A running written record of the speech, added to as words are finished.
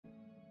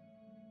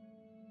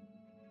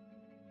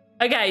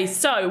Okay,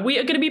 so we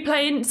are going to be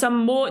playing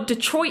some more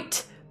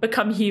Detroit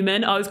Become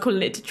Human. I was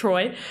calling it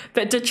Detroit,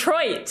 but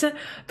Detroit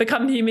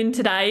Become Human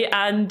today.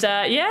 And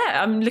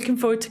yeah, I'm looking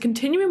forward to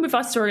continuing with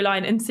our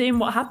storyline and seeing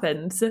what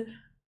happens.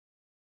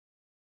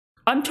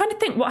 I'm trying to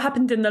think what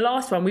happened in the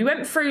last one. We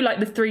went through like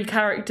the 3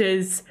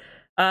 characters.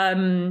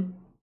 Like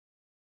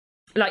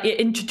it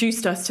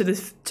introduced us to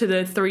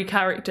the 3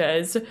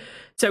 characters.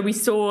 So we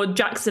saw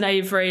Jackson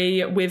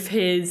Avery with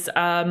his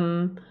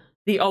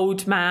the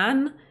old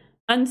man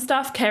and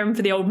stuff, caring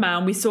for the old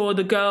man. We saw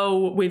the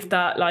girl with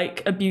that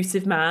like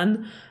abusive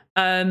man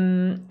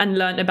and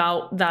learnt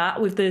about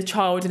that with the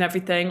child and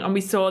everything. And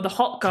we saw the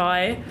hot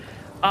guy.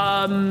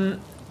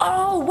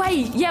 Oh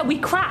wait, yeah, we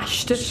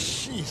crashed.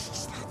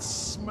 Jesus, that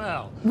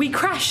smell. We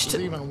crashed. It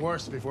was even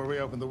worse before we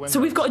opened the window. So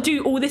we've got to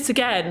do all this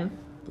again.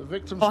 The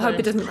victim's I hope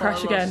it name's doesn't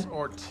crash Carlos again.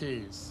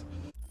 Ortiz.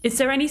 Is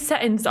there any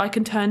settings that I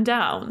can turn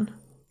down?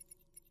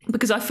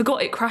 Because I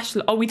forgot it crashed.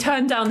 Oh, we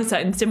turned down the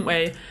settings, didn't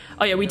we?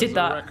 Oh yeah, we did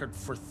that. Record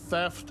for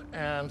theft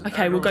and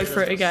okay, we'll go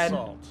through it again.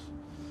 Assault.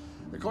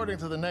 According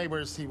to the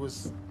neighbors, he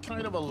was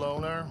kind of a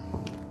loner.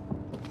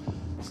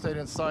 Stayed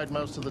inside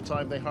most of the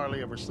time. They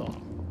hardly ever saw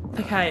him.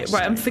 Okay,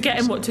 right, I'm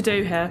forgetting what to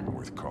do here.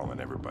 Worth calling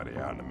everybody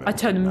out in the middle. I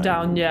turned them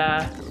down,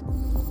 yeah.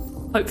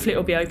 Hopefully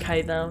it'll be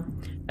okay though.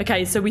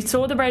 Okay, so we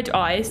saw the red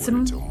ice.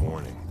 Until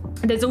morning.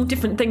 There's all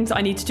different things that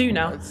I need to do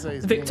now.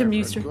 The victim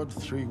used to. Good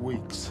 3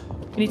 weeks.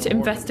 You need to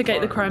investigate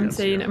the crime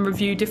scene and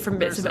review different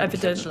bits of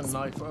evidence. There's a kitchen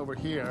knife over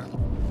here.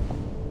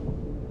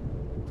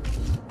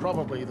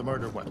 Probably the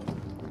murder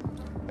weapon.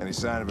 Any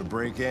sign of a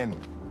break-in?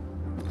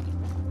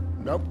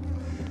 Nope.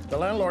 The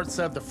landlord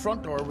said the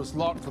front door was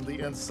locked from the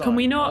inside. Can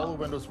we not? All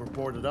the windows were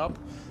boarded up.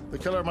 The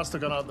killer must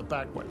have gone out the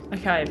back way.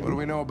 Okay. What do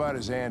we know about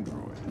his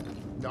android?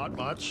 Not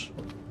much.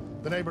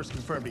 The neighbors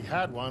confirmed he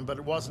had one, but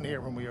it wasn't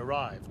here when we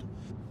arrived.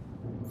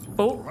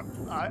 Oh.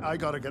 I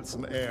gotta get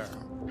some air.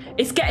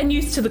 It's getting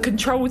used to the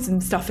controls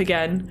and stuff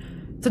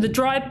again. So the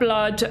dried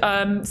blood,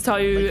 so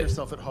Make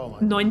yourself at home.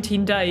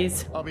 19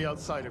 days. I'll be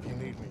outside if you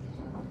need me.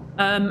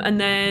 And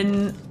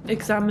then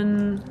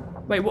examine.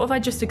 Wait, what have I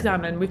just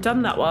examined? We've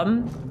done that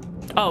one.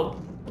 Oh,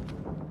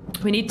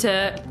 we need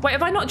to. Wait,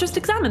 have I not just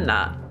examined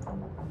that?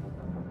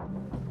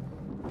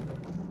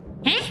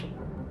 Huh?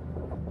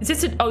 Is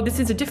this a? Oh, this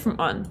is a different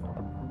one.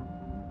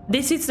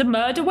 This is the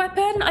murder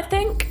weapon, I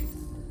think.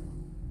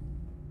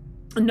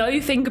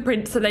 No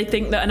fingerprints, so they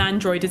think that an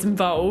android is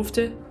involved.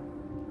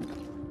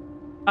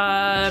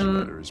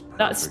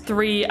 That's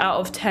 3 out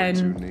of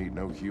 10. Need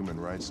no human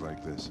rights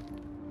like this.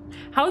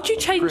 How would you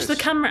change Chris, the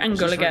camera angle is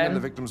this written in again?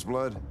 the victim's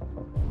blood?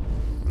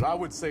 I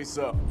would say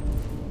so.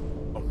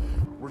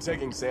 We're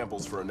taking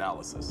samples for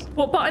analysis.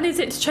 What button is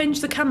it to change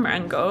the camera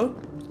angle?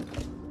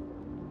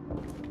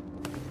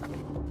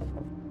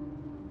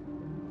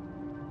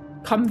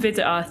 Come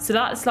visit us. So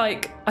that's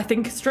like, I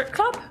think, a strip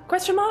club?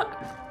 Question mark?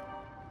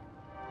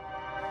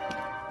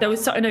 There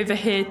was something over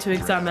here to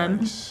examine.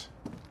 Nice.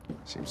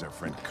 Seems our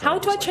friend How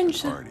do I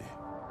change the... party.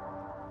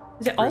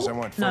 Is it Chris, I alt?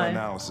 want full No.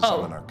 analysis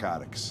on the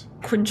narcotics.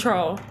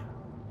 Control.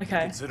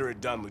 Okay. Consider it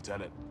done,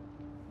 Lieutenant.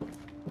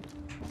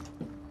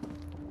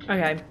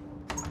 Okay.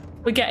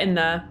 We're getting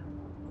there.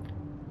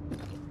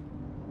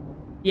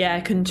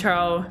 Yeah,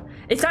 control.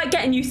 It's like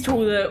getting used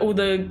to all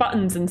the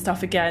buttons and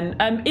stuff again.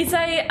 Is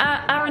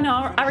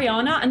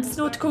Ariana and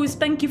Snorticals,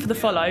 thank you for the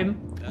follow.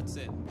 That's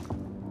it.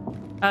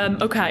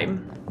 Okay.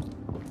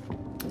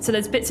 So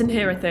there's bits in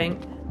here, I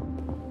think.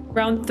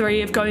 Round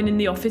 3 of going in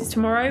the office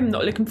tomorrow. I'm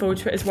not looking forward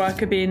to it as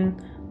worker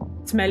being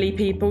smelly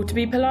people, to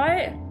be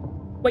polite.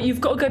 Wait,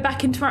 you've got to go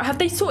back in tomorrow. Have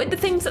they sorted the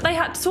things that they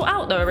had to sort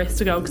out though,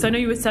 Arista Girl? Because I know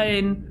you were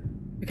saying...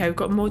 Okay, we've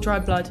got more dry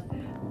blood.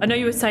 I know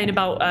you were saying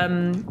about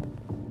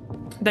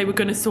they were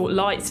going to sort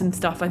lights and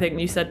stuff, I think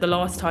you said the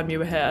last time you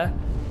were here.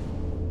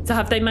 So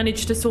have they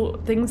managed to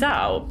sort things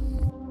out?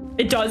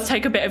 It does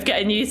take a bit of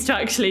getting used to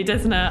actually,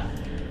 doesn't it?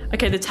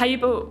 Okay, the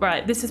table...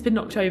 Right, this has been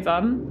knocked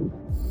over.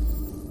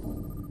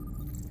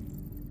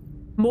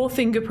 More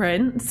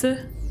fingerprints.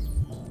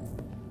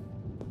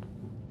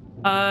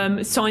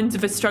 Signs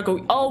of a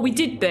struggle. Oh, we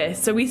did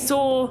this. So we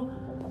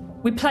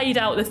played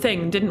out the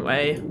thing, didn't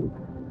we?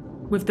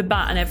 With the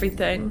bat and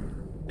everything.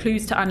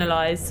 Clues to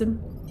analyse.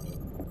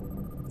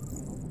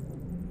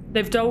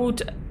 They've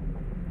doled...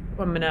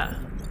 1 minute.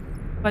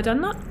 Have I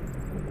done that?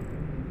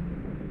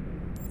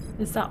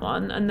 There's that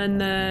one. And then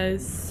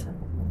there's...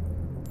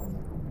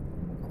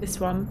 this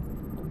one.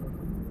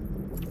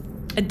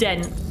 A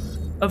dent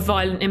of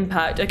violent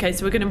impact. Okay,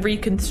 so we're going to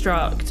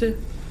reconstruct.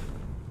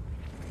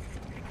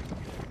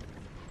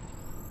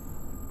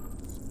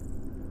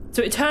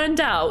 So it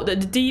turned out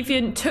that the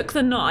deviant took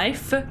the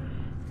knife.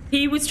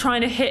 He was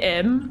trying to hit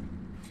him.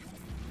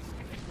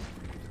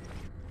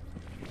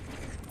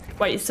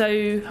 Wait,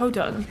 so hold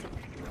on.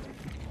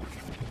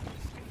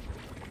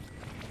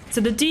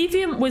 So the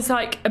deviant was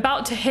like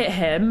about to hit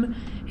him.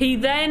 He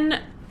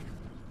then,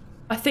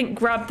 I think,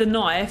 grabbed the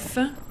knife.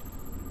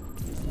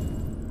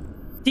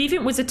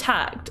 Deviant was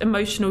attacked.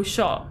 Emotional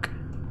shock.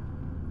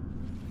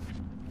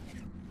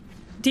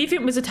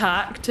 Deviant was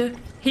attacked.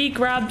 He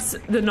grabs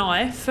the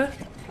knife.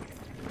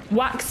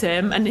 whacks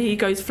him and he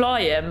goes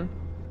flying.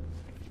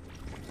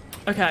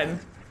 Okay.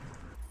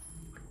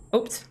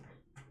 Oops.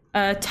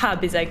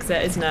 Tab is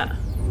exit, isn't it?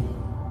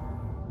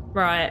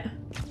 Right.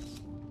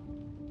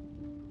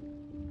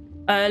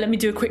 Let me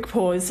do a quick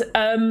pause.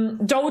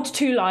 Doled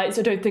 2 lights.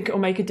 I don't think it'll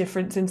make a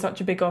difference in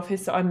such a big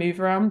office that I move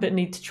around, but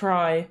need to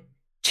try.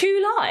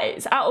 2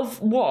 lights? Out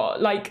of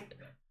what? Like,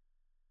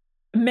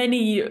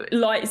 many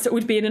lights that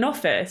would be in an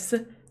office?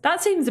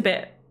 That seems a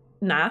bit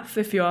naff,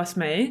 if you ask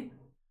me.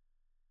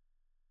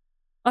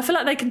 I feel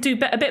like they could do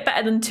a bit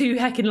better than 2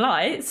 heckin'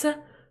 lights.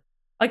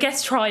 I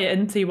guess try it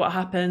and see what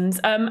happens.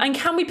 And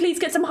can we please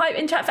get some hype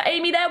in chat for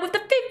Amy there with the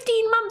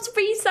 15 months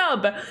free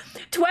sub?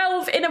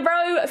 12 in a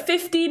row,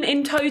 15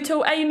 in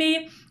total.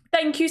 Amy,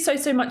 thank you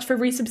so much for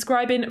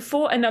resubscribing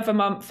for another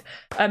month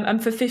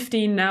and for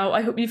 15 now.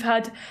 I hope you've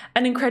had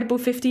an incredible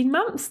 15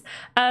 months.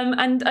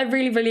 And I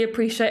really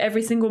appreciate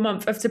every single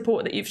month of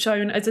support that you've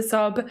shown as a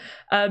sub.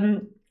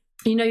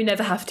 You know you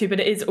never have to, but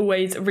it is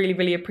always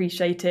really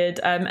appreciated.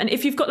 And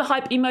if you've got the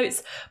hype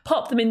emotes,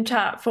 pop them in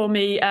chat for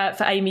me,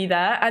 for Amy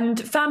there. And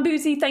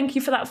Fanboozy, thank you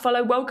for that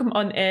follow. Welcome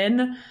on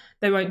in.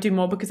 They won't do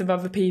more because of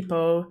other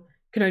people.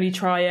 Can only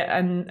try it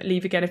and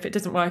leave again if it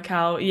doesn't work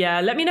out.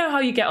 Yeah, let me know how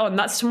you get on.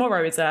 That's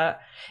tomorrow, is it?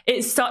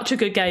 It's such a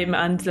good game,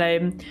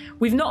 Andley.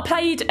 We've not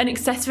played an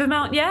excessive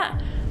amount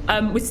yet.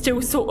 We're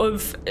still sort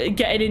of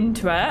getting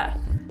into it.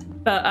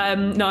 But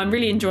no, I'm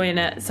really enjoying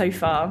it so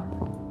far.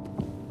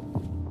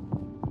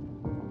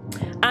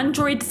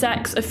 Android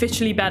sex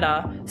officially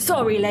better.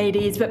 Sorry,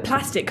 ladies, but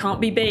plastic can't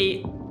be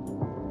beat.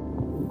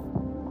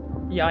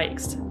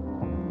 Yikes.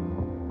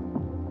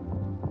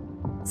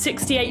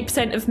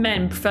 68% of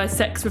men prefer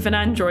sex with an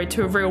android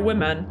to a real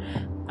woman.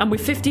 And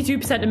with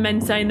 52% of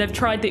men saying they've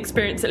tried the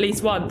experience at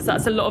least once,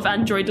 that's a lot of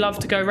android love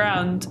to go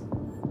round.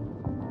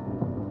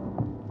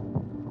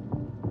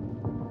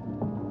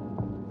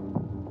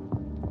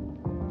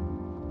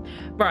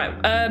 Right,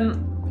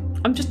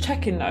 I'm just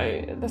checking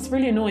though. That's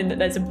really annoying that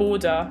there's a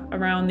border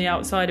around the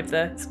outside of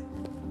this.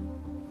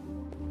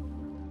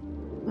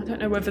 I don't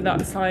know whether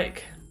that's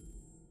like...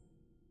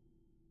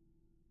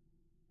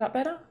 Is that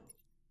better?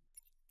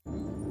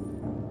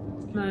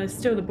 No, it's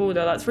still the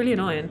border. That's really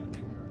annoying.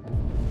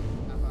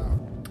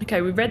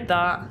 Okay, we read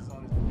that.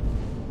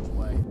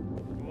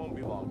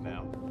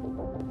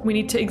 We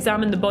need to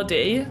examine the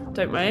body,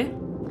 don't we?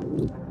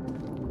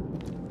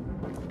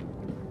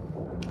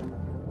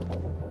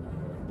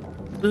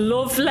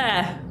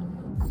 Lovely.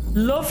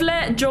 Lovely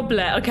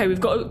joblet. Okay, we've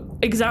got to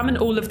examine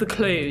all of the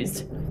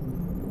clues.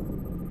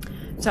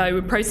 So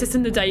we're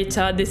processing the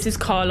data. This is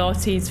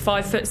Carlos. He's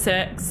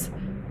 5'6".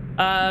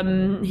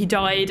 He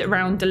died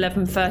around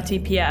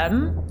 11:30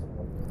 p.m.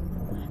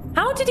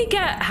 How do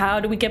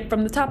we get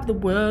from the top of the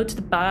world to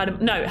the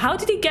bottom? No, how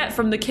did he get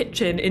from the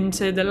kitchen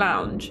into the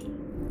lounge?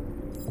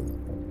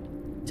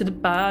 To the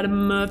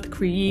bottom of the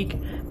creek.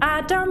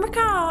 I don't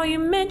recall you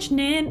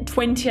mentioning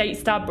 28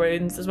 stab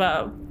wounds as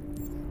well.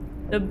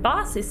 The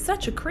boss is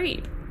such a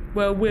creep.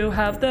 Well, we'll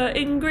have the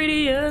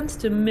ingredients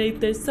to make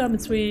this something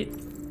sweet.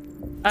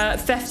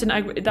 Theft and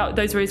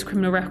those are his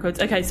criminal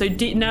records. Okay, so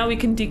now we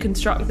can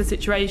deconstruct the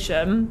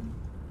situation.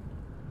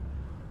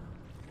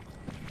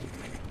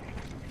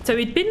 So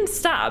he'd been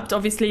stabbed,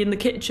 obviously, in the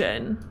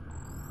kitchen.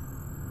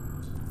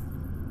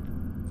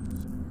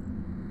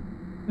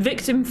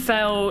 Victim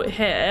fell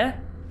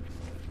here.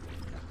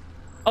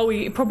 Oh,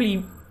 he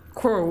probably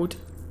crawled.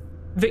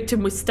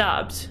 Victim was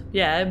stabbed.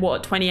 Yeah,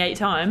 what, 28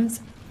 times?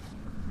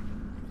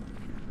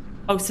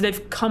 Oh, so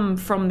they've come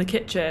from the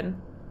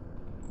kitchen.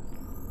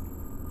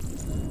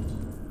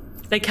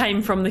 They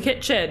came from the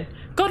kitchen.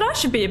 God, I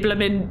should be a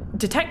blooming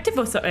detective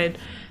or something.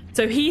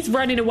 So he's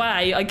running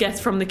away, I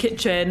guess, from the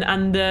kitchen,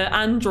 and the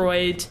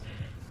android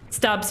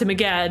stabs him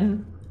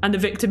again, and the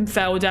victim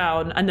fell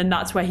down, and then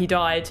that's where he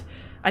died.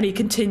 And he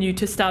continued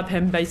to stab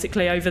him,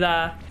 basically, over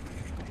there.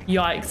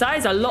 Yikes, that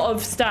is a lot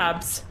of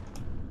stabs.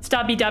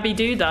 Stabby dabby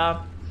do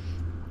that.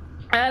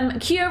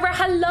 Kira,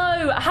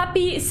 hello.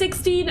 Happy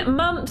 16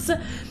 months.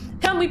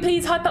 Can we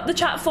please hype up the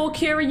chat for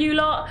Kira, you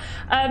lot?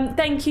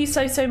 Thank you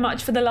so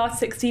much for the last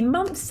 16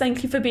 months.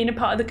 Thank you for being a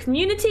part of the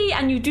community.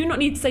 And you do not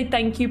need to say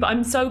thank you, but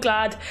I'm so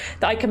glad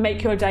that I can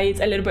make your days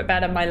a little bit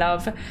better, my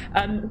love.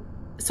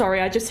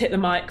 Sorry, I just hit the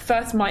mic.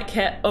 First mic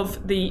hit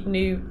of the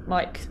new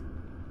mic.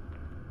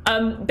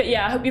 But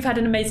yeah, I hope you've had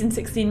an amazing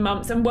 16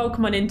 months and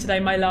welcome on in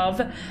today, my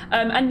love.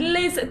 And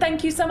Liz,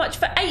 thank you so much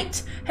for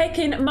 8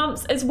 heckin'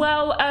 months as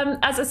well,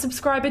 as a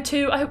subscriber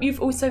too. I hope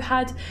you've also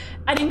had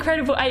an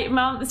incredible 8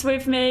 months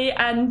with me.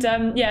 And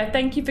yeah,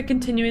 thank you for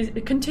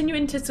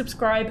continuing to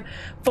subscribe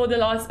for the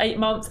last 8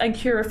 months, and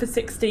Kira for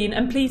 16.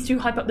 And please do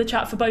hype up the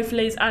chat for both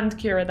Liz and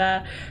Kira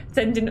there.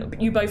 Sending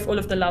you both all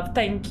of the love.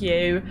 Thank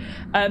you.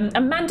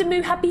 Amanda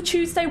Moo, happy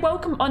Tuesday.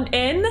 Welcome on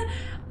in.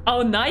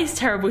 Oh, nice,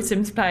 Terrible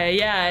Sims player.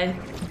 Yeah,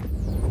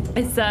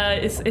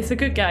 it's a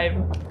good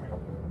game.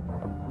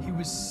 He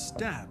was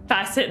stabbed.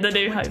 Facet the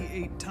new hope.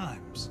 28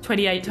 times.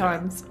 28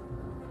 times.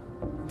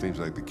 Seems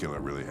like the killer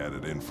really had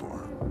it in for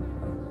him.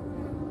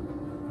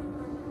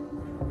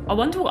 I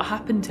wonder what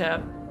happened to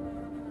him.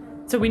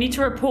 So we need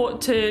to report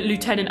to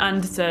Lieutenant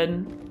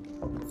Anderson.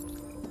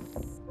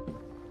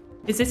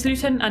 Is this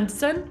Lieutenant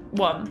Anderson?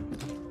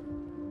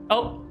 1.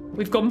 Oh,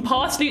 we've gone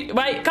past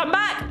wait, come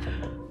back!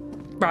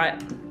 Right.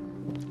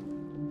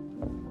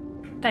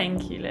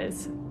 Thank you,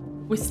 Liz.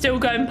 We're still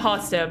going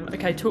past him.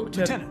 Okay, talk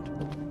to him.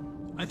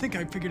 Lieutenant, I think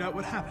I figured out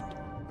what happened.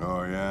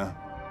 Oh, yeah?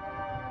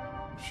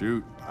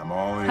 Shoot, I'm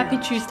all ears. Happy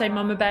Tuesday,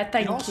 Mama Bear.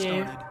 Thank It all you.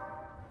 started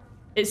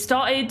It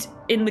started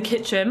in the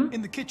kitchen.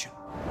 in the kitchen.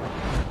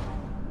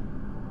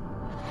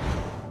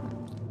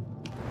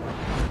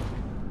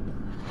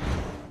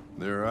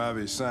 There are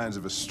obvious signs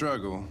of a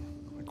struggle.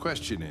 The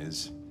question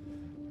is,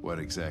 what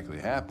exactly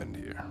happened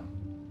here?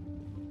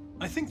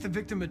 I think the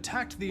victim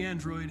attacked the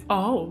android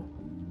Oh.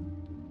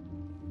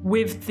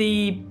 With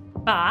the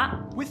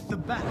bat. with the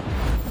bat.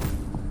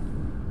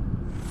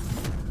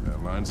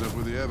 That lines up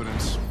with the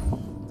evidence.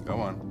 Go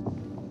on.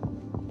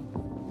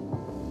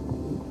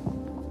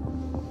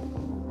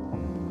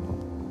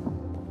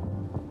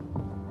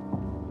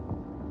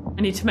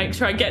 I need to make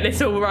sure I get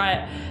this all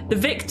right.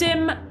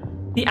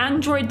 The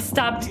android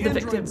stabbed the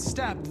victim. android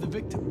stabbed the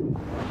victim.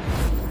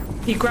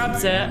 He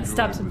grabs The it,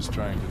 stabs android him. was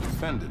trying to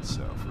defend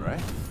itself,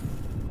 right?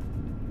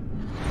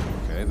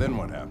 Okay, then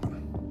what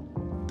happened?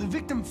 The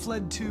victim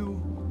fled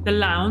to The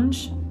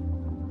lounge.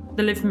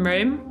 The living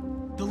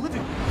room. the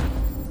living room.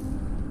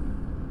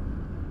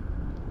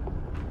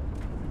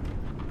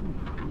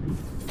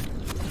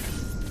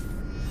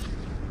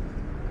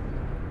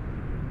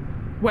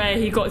 Where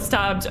he got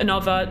stabbed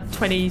another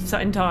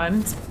 20-something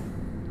times.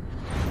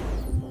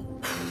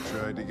 He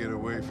tried to get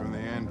away from the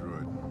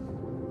android.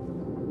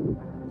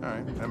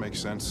 Alright, that makes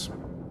sense.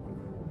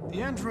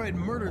 The android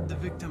murdered the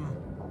victim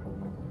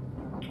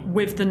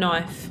With the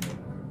knife.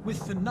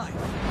 with the knife.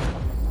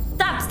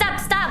 Stop, stop,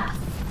 stop!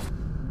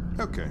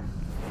 Okay.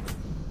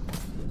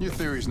 Your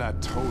theory's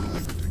not totally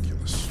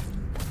ridiculous.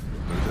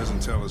 But it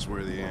doesn't tell us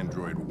where the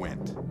android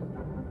went.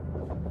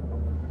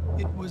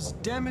 It was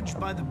damaged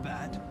by the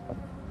bat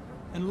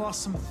and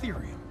lost some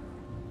therium.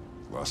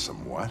 Lost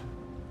some what?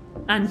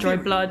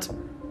 Android blood.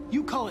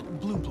 You call it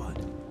blue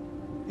blood.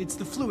 It's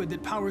the fluid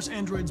that powers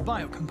androids'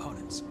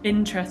 biocomponents.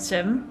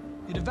 Interesting.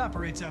 It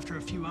evaporates after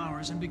a few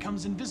hours and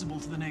becomes invisible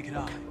to the naked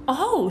eye.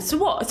 Oh, so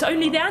what? So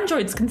only the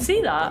androids can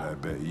see that? I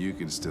bet you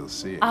can still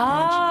see it.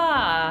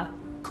 Ah.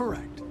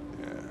 Correct.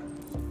 Yeah.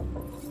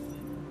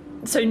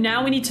 So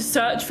now we need to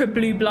search for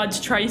blue blood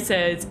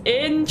traces.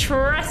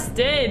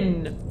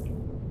 Interesting.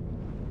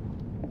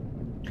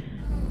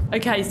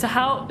 Okay,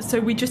 so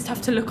we just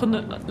have to look on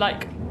the,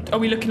 like, are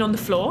we looking on the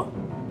floor?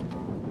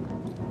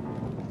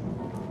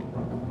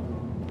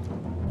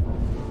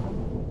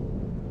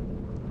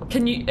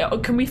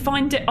 Can we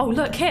find it? Oh,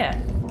 look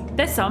here.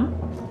 There's some.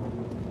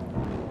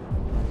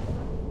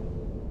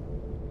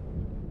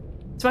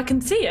 So I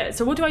can see it.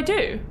 So what do I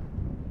do?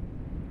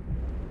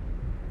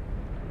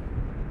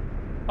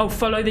 Oh,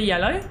 follow the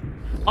yellow.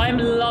 I am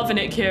loving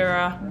it,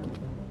 Kira.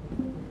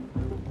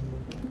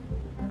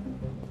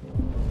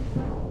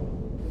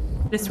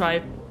 This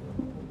way.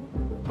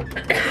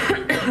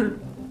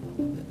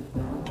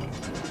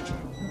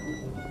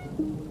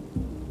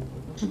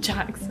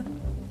 Jax.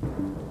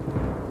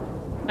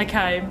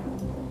 Okay.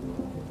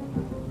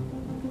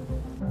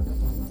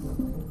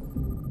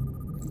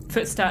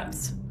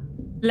 Footsteps.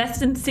 Less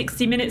than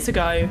 60 minutes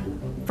ago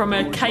from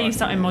a cave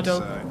something model.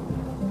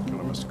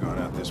 Killer must have gone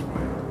out this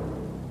way.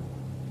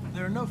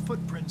 There are no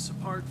footprints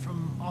apart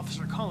from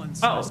Officer Collins'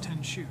 Oh. size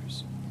 10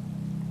 shoes.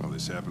 Well,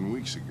 this happened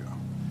weeks ago.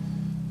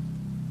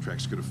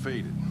 Tracks could have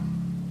faded.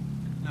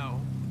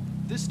 No,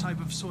 this type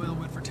of soil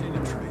would retain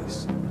a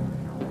trace.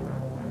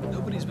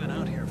 Nobody's been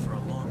out here for a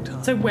long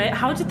time. So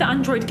how did the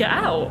android get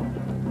out?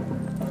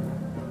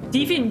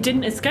 Deviant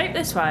didn't escape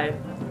this way.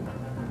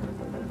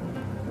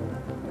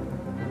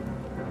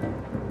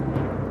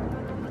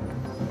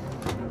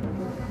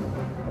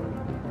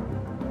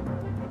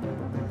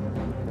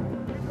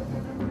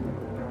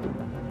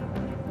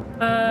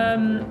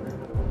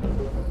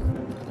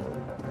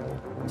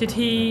 Did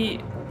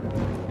he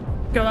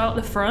go out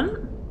the front?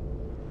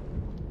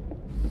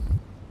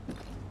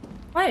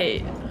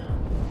 Wait.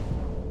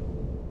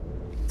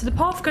 So the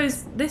path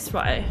goes this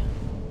way.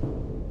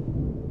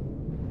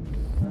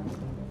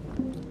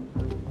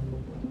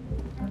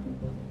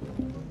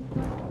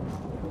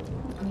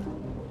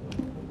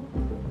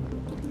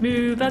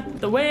 Move out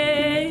the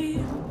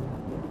way.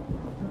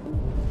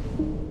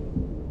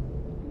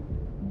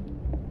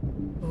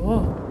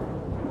 Oh.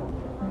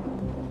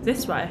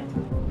 This way.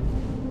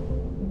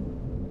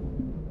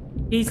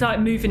 He's like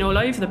moving all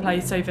over the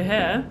place over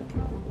here.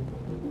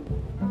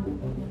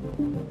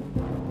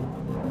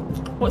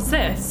 What's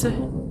this?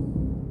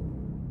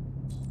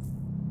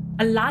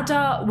 A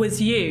ladder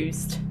was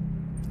used.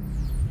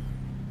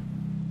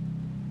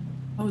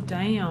 Oh,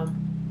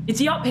 damn. Is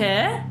he up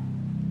here?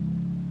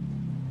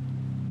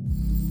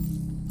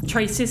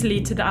 Traces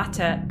lead to the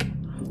attic.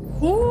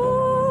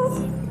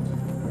 Ooh.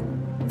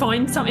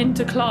 Find something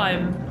to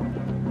climb.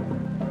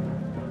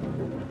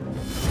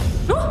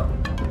 Ooh.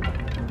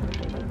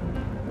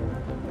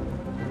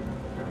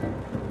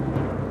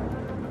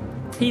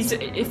 He's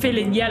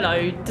feeling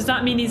yellow. Does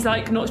that mean he's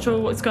like not sure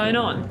what's going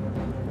on?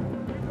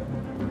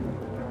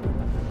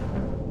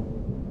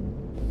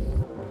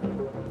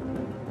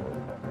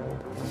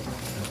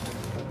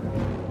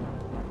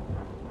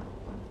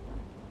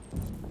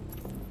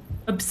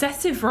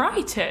 Obsessive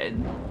writing?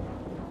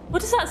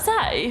 What does that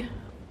say?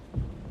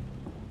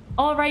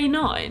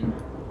 RA9?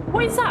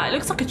 What is that? It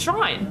looks like a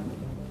shrine.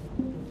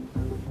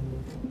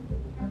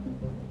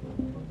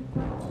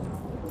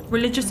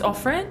 Religious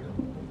offering?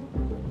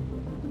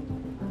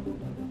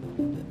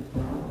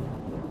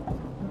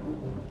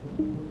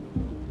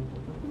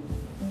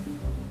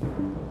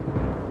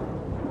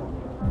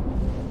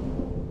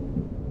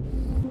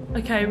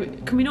 Okay,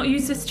 can we not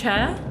use this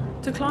chair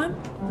to climb?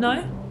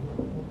 No?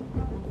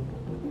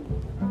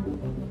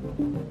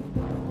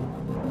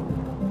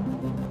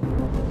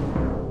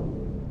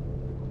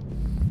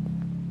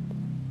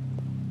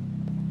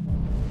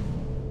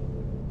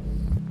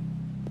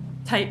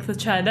 Take the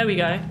chair. There we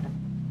go.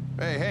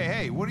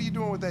 Hey, what are you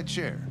doing with that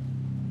chair?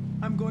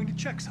 I'm going to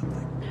check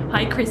something.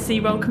 Hi, Chrissy.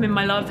 Welcome in,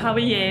 my love. How are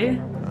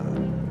you?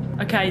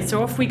 Okay,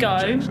 so off we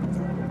go.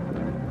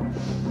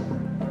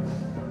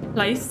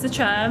 Place the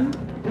chair.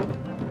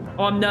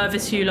 Oh, I'm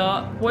nervous, you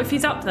lot. What if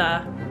he's up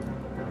there?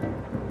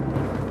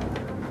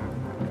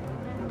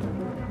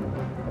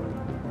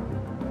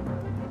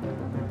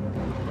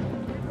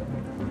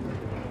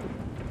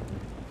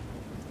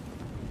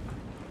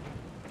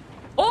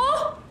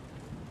 Oh!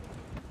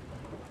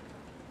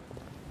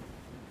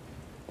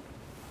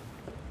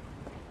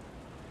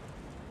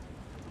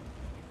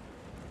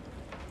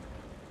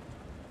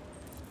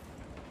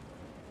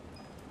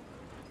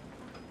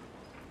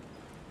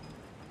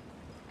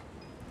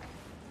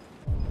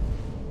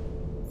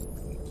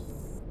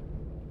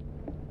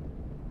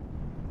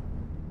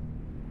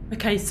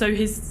 Okay, so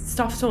his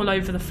stuff's all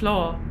over the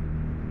floor.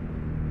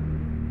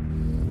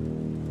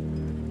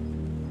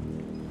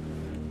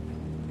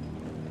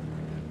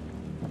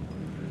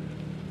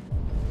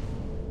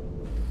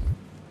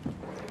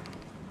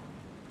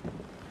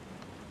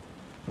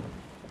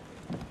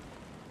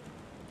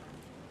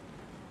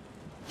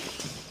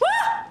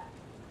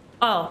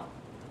 Oh.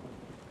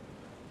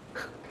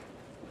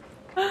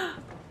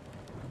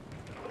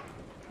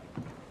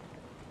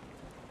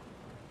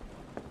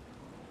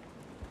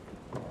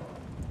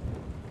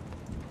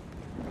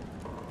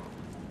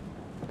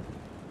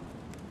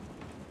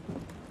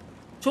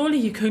 Surely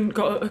you couldn't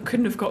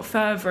have got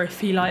further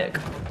if he like...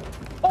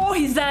 Oh,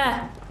 he's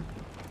there!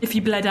 If he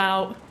bled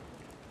out.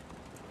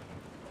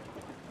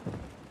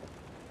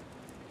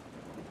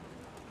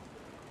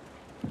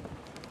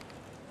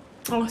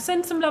 Oh,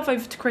 send some love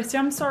over to Chrissy.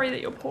 I'm sorry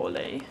that you're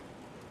poorly.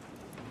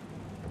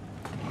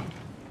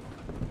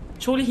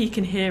 Surely he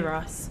can hear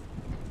us.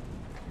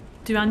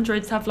 Do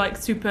androids have like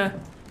super...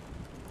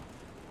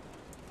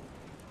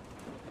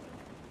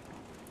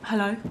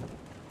 Hello?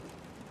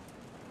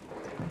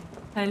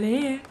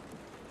 Hello.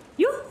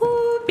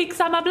 Yoo-hoo! Big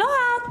summer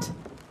blowout!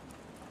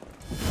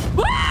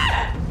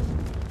 Ah!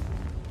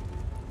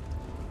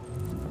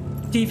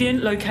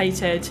 Deviant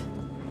located.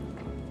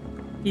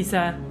 He's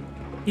there.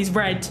 He's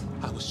red.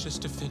 I was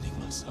just defending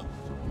myself.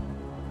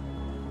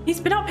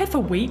 He's been up here for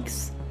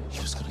weeks. He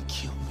was gonna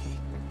kill me.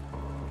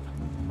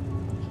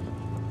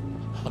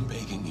 I'm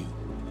begging you.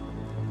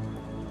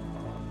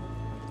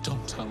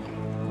 Don't tell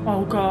him.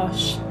 Oh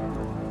gosh.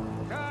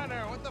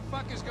 Connor, what the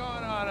fuck is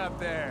going on up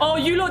there? Oh,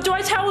 you lot, do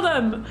I tell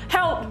them?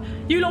 Help!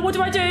 You lot, what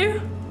do I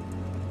do?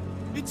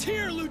 It's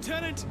here,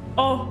 Lieutenant!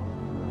 Oh.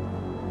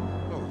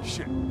 Holy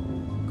shit.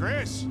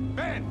 Chris,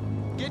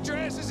 Ben, get your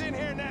asses in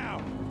here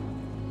now.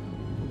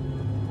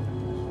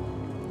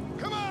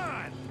 Come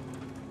on!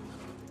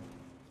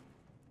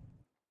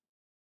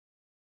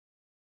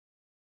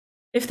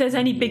 If there's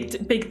any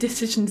big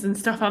decisions and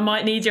stuff, I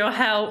might need your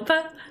help.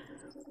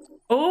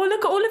 Oh,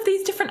 look at all of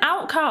these different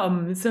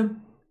outcomes.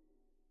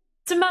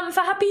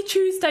 Samantha, happy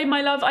Tuesday,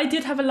 my love. I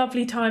did have a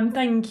lovely time,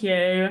 thank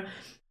you.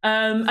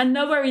 And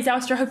no worries,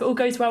 Astra, I hope it all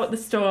goes well at the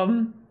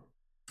storm.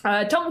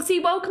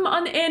 Tonksy, welcome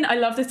on in. I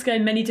love this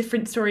game, many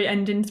different story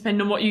endings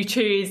depending on what you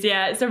choose.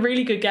 Yeah, it's a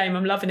really good game.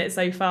 I'm loving it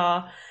so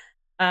far.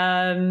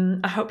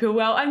 I hope you're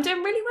well. I'm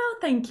doing really well,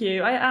 thank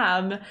you. I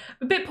am.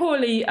 A bit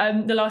poorly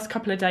the last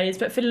couple of days,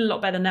 but feeling a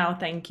lot better now,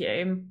 thank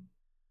you.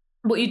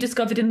 What you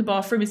discovered in the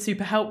bathroom is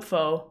super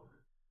helpful.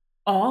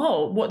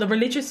 Oh, what, the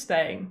religious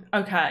thing?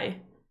 Okay.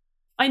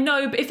 I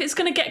know, but if it's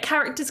going to get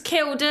characters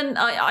killed, and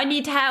I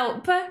need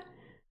help.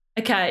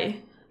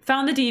 Okay,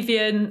 found the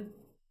deviant.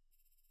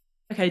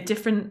 Okay,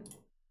 different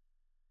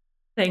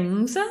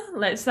things.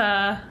 Let's,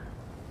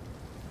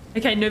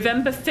 okay,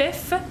 November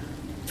 5th,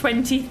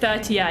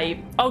 2038.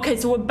 Okay,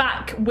 so we're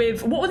back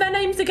with, what were their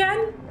names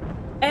again?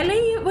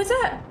 Ellie, was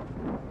it?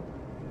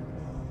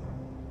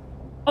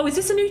 Oh, is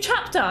this a new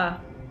chapter?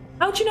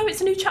 How do you know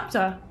it's a new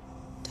chapter?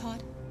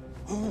 Todd.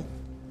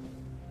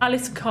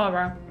 Alice and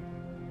Kara.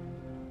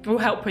 Will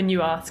help when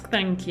you ask,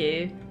 thank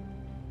you.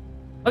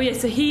 Oh yeah,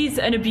 so he's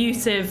an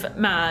abusive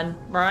man,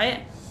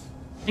 right?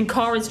 And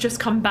Kara's just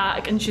come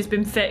back and she's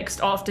been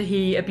fixed after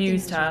he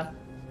abused her.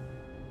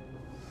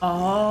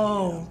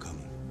 Oh.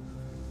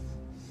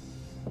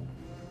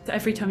 So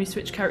every time you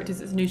switch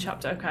characters, it's a new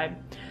chapter. Okay.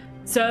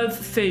 Serve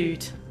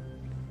food.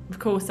 Of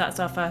course,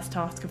 that's our first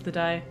task of the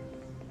day.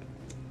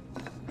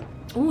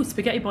 Ooh,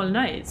 spaghetti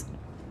bolognese.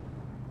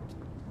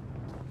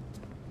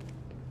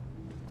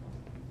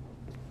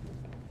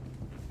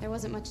 There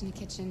wasn't much in the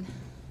kitchen.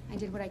 I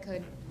did what I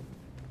could.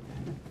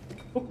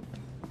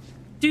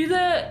 Do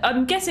the...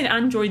 I'm guessing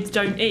androids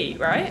don't eat,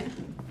 right?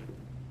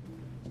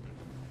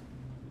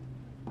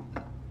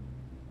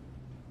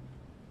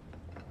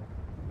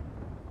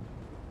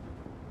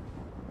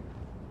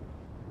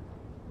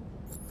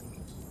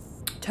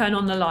 Turn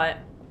on the light.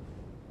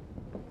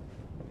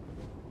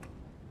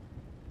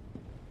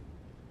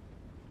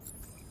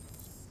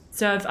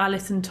 Serve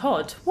Alice and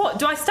Todd. What?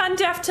 Do I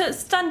have to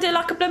stand here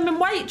like a blooming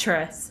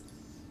waitress?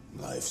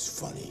 Life's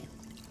funny.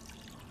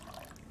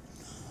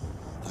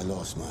 I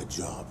lost my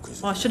job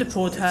because... Oh, I should have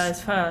poured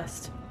hers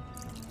first.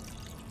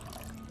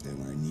 Then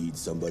when I need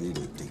somebody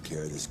to take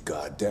care of this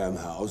goddamn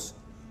house,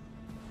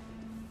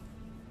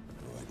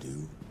 what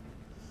do?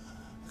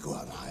 I go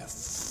out and hire a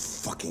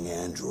fucking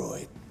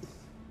android.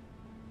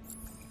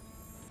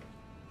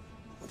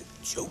 What a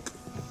joke.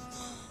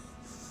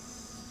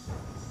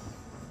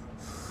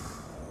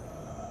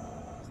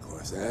 Of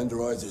course,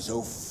 androids are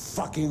so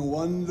fucking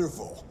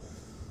wonderful.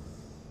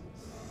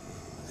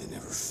 They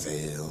never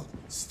fail.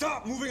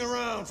 Stop moving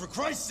around! For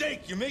Christ's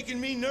sake, you're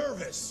making me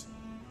nervous!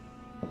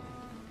 What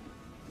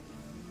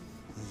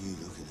are you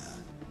looking at?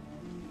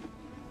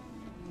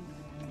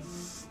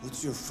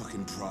 What's your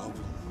fucking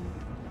problem?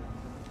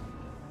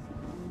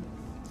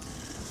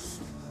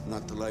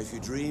 Not the life you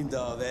dreamed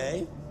of,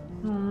 eh?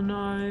 Oh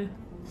no.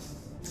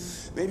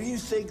 Maybe you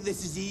think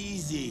this is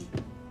easy.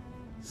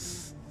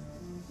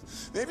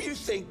 Maybe you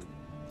think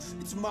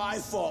it's my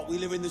fault we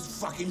live in this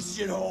fucking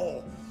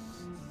shithole.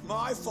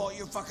 My fault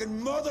your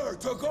fucking mother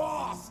took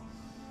off.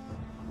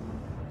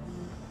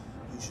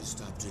 You should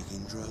stop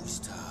taking drugs,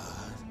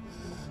 Todd.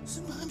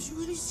 Sometimes you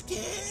really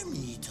scare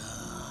me,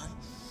 Todd.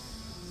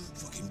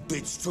 Fucking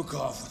bitch took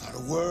off without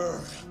a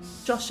word.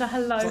 Joshua,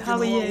 hello, Fucking how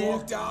are whore you?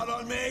 walked out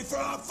on me for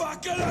a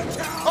fucking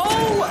account.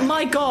 Oh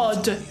my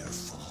god. It's all your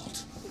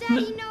fault.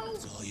 Daddy, no.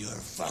 It's all your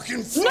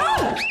fucking fault.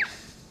 No!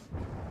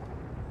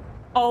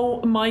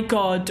 Oh my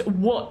god,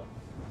 what?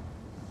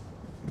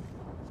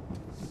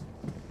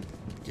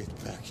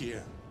 Get back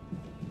here.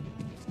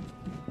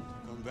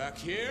 Come back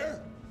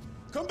here.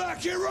 Come back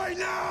here right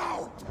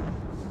now!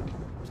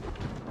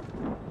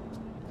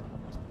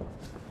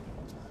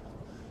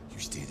 You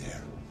stay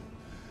there.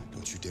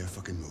 Don't you dare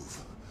fucking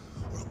move,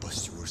 or I'll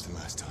bust you worse than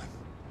last time.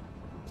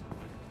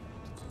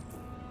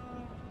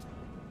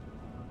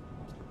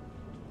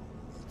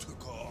 You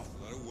took off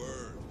without a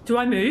word. Do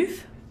I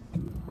move?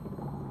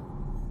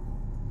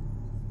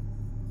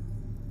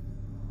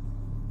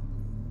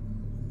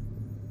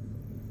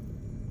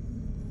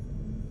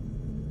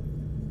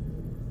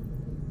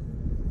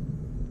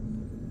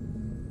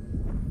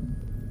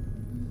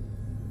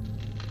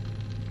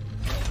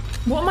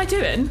 What am I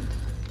doing?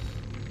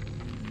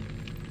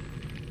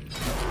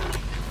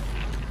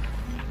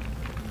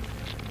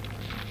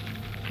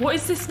 What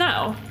is this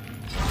now?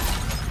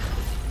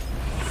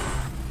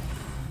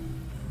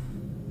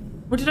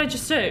 What did I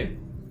just do?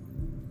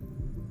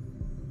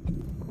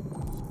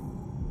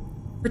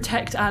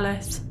 Protect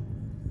Alice.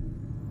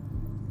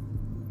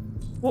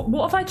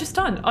 What have I just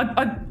done?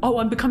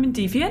 I'm becoming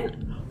deviant?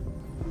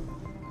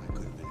 I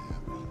could have been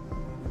happy.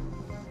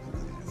 I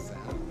could have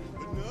found,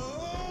 but no!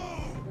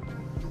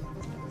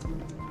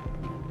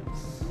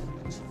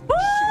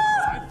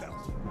 I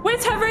felt.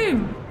 Where's her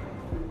room?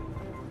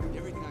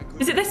 Everything I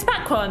could. Is it this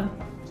back one?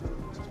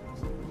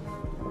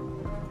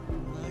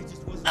 I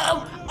just wasn't.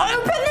 Oh,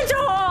 open the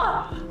door!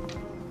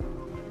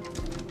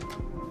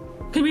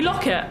 Can we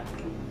lock it?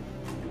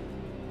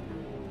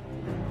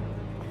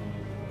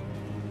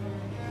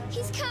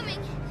 He's coming.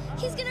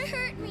 He's gonna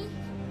hurt me.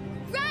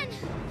 Run!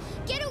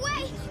 Get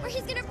away, or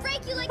he's gonna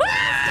break you like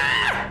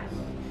that.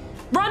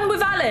 Run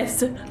with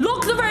Alice!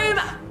 Lock the room!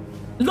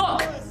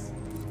 Lock!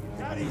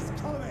 Daddy's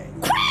coming.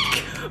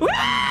 Quick!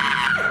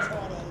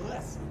 Taught a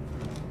lesson.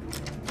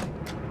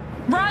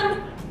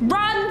 Run!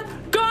 Run!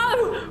 Go!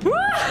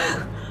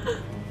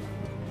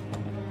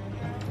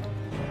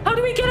 How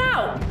do we get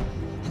out? I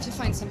have to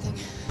find something.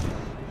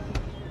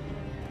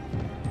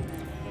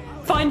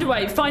 Find a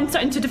way. Find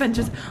something to defend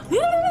us.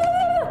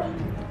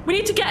 We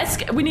need to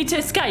get. We need to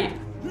escape.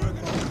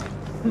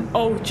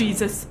 Oh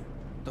Jesus!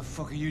 The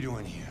fuck are you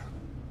doing here?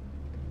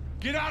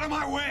 Get out of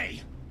my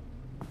way!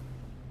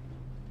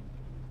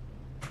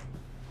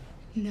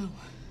 No.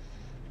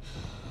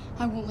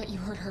 I won't let you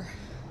hurt her.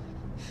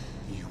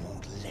 You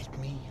won't let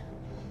me?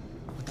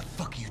 What the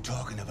fuck are you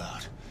talking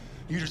about?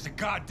 You're just a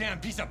goddamn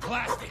piece of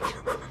plastic!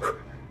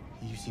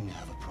 You seem to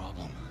have a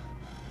problem,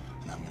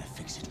 and I'm gonna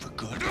fix it for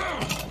good.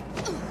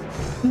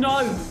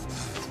 No!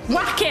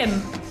 Whack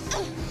him!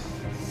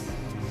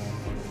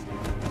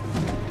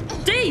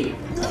 D!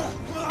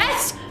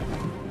 S!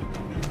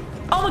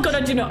 Oh my god,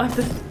 I do not have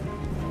the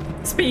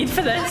speed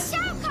for this.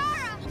 Watch out,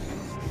 Kara!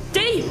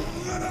 D!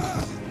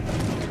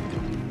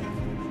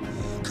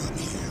 Come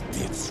here,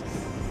 bitch.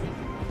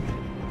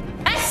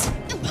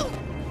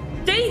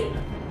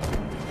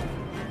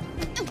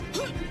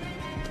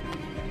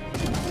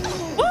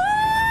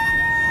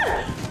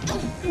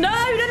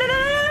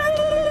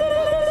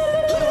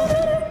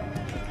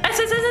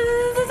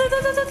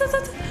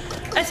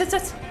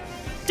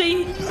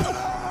 D.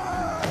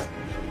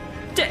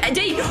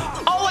 D.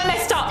 Oh, I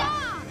messed up.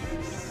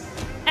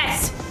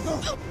 S.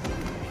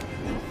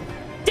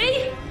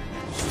 D.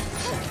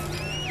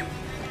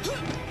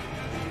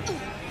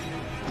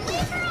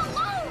 Leave her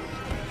alone!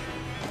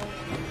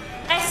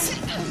 S.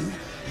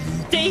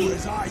 D.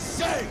 As I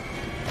say!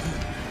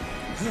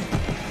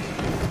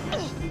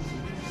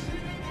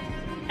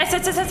 S.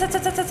 S. S. S. S.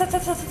 S. S. S.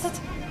 S. S.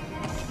 S.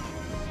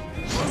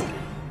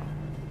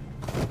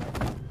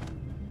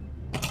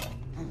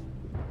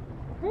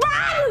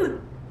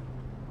 Run!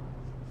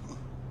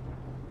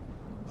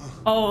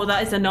 Oh,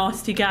 that is a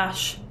nasty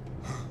gash.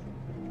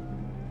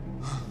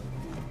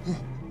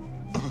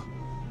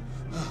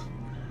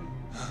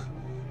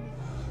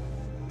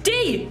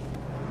 D!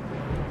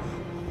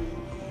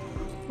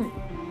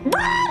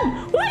 Run!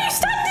 Why are you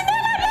standing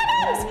there like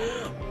lemons?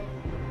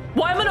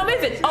 Why am I not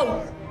moving?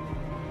 Oh.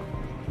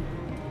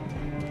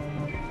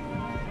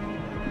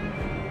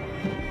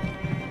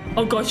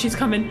 Oh god, she's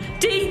coming.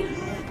 D!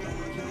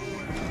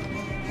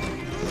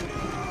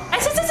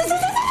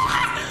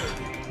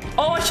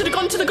 Oh, I should have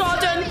gone to the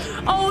garden.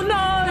 Oh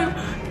no!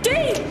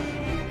 D!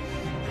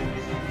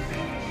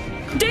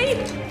 D!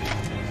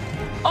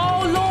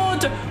 Oh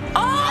lord!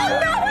 Oh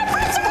no! I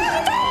pressed the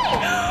wrong D!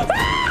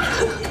 Ah!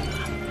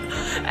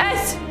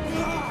 S!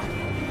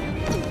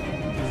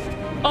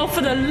 Oh,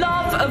 for the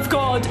love of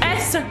God!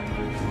 S! S!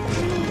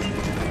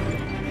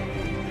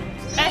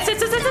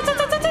 S! S! S! S!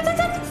 S! S! S!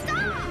 S!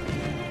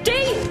 D!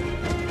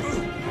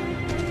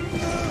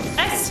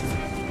 S!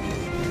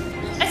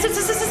 S! S!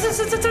 S!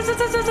 S! S! S!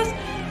 S! S! S!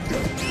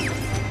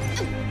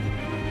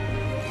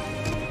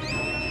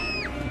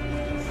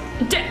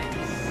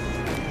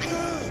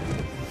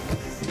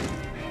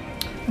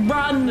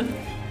 Run!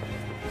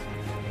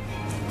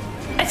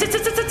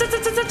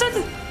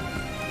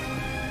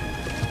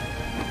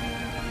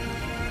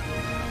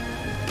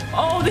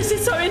 Oh, this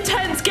is so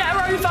intense. Get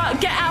her over.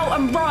 Get out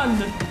and run.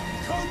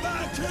 Come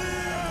back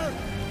here!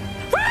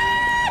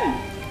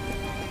 Run!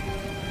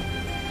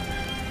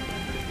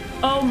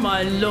 Oh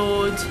my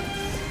lord.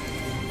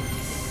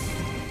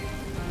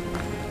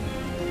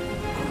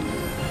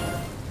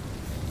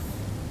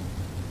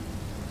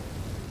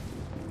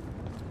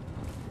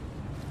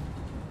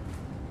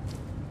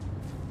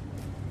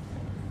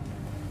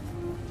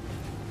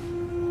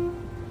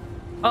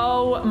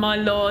 Oh my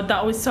lord,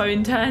 that was so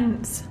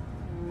intense.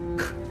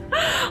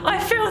 I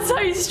feel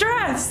so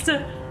stressed.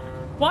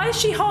 Why is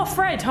she half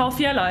red, half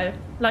yellow?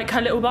 Like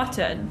her little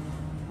button.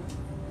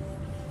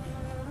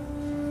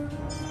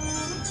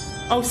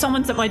 Oh,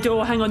 someone's at my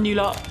door. Hang on, you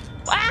lot.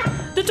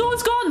 Ah! The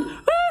door's gone!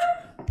 Ah!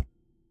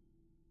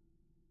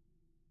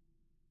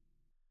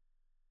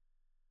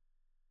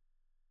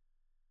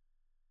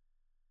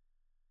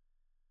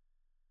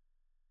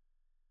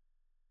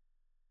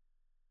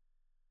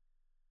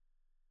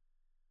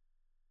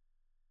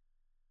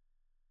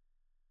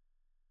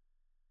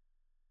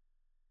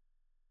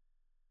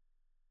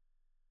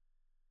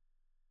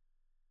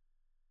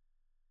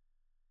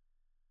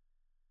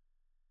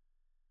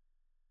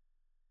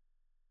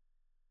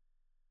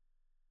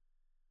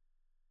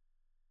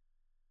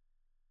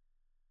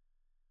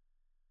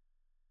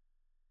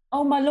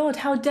 Oh my lord,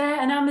 how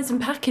dare an Amazon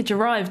package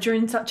arrive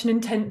during such an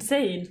intense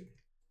scene?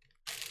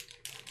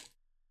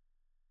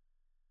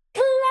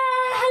 Claire,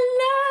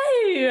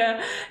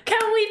 hello!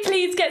 Can we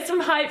please get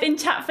some hype in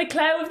chat for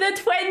Claire with the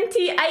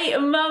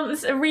 28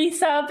 months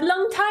resub?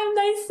 Long time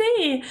no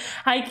see.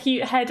 Hi,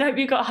 cute head. Hope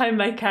you got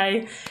home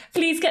okay.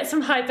 Please get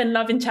some hype and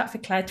love in chat for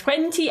Claire.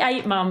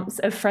 28 months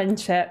of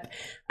friendship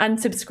and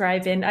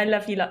subscribing. I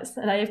love you lots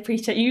and I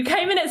appreciate you. You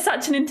came in at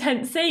such an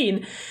intense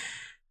scene.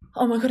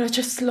 Oh my god, I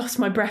just lost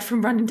my breath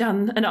from running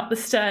down and up the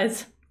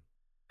stairs.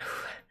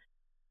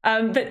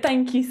 But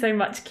thank you so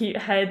much, cute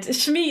head.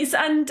 Shmeets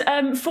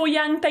and For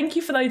Yang, thank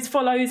you for those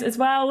follows as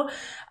well.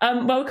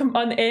 Welcome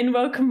on in,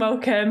 welcome,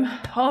 welcome.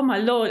 Oh my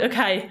lord,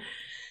 okay.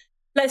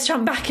 Let's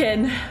jump back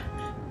in.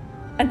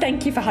 And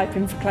thank you for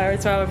hyping for Claire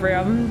as well,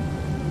 everyone.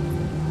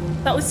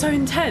 That was so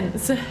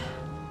intense.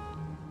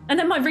 And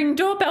then my Ring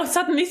doorbell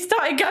suddenly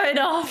started going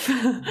off.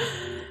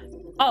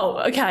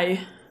 Oh, okay.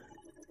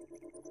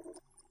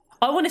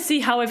 I want to see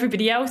how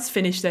everybody else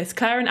finished this.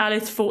 Claire and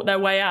Alice fought their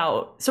way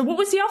out. So what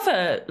was the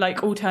other,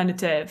 like,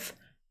 alternative?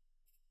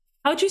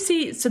 How do you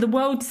see? So the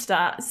world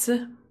stats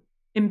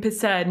in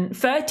percent,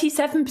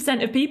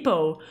 37% of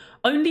people.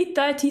 Only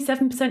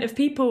 37% of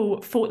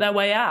people fought their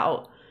way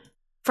out.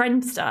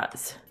 Friend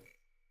stats.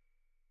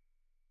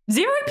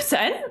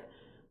 0%?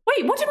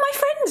 Wait, what did my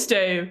friends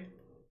do?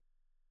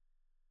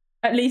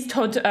 At least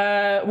Todd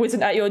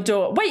wasn't at your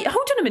door. Wait,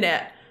 hold on a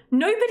minute.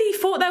 Nobody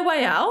fought their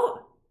way out?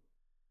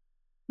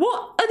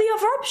 What are the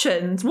other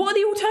options? What are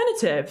the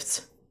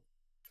alternatives?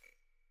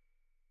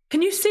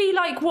 Can you see,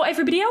 like, what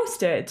everybody else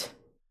did?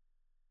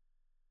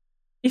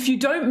 If you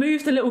don't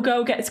move, the little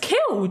girl gets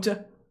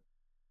killed.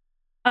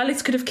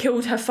 Alice could have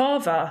killed her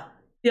father.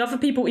 The other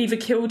people either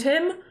killed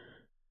him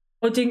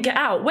or didn't get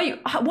out. Wait,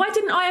 why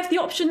didn't I have the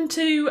option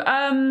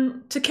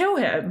to kill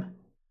him?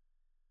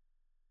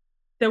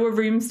 There were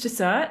rooms to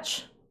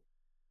search.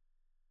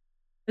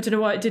 I don't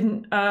know why it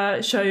didn't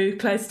show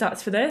Claire's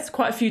stats for this.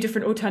 Quite a few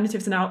different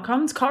alternatives and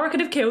outcomes. Kara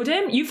could have killed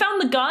him. You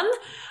found the gun?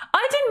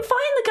 I didn't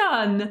find the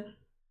gun.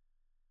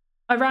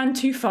 I ran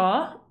too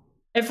far.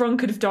 Everyone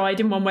could have died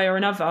in one way or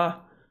another.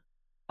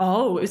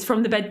 Oh, it was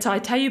from the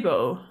bedside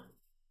table.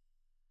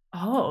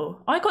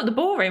 Oh, I got the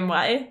boring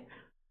way.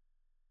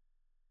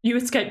 You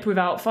escaped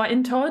without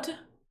fighting, Todd?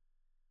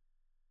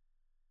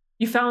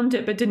 You found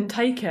it but didn't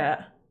take it.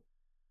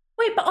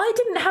 Wait, but I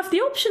didn't have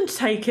the option to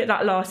take it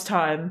that last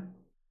time.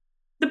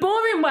 The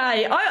boring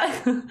way.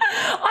 I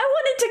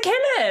wanted to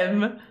kill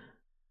him.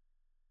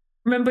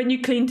 Remember when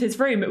you cleaned his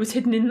room? It was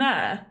hidden in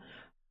there.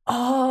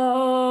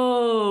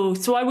 Oh,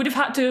 so I would have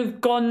had to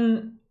have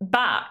gone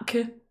back.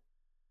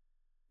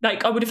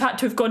 Like, I would have had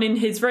to have gone in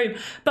his room.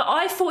 But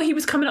I thought he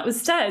was coming up the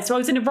stairs, so I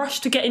was in a rush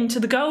to get into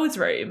the girls'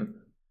 room.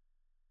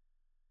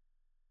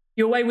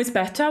 Your way was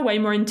better, way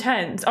more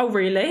intense. Oh,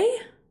 really?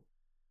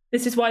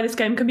 This is why this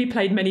game can be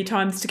played many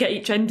times to get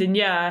each ending,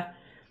 yeah.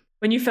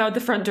 When you failed the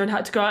front door and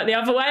had to go out the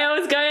other way, I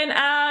was going,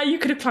 you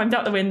could have climbed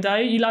out the window.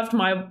 You loved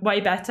my way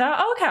better.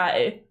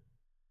 Okay.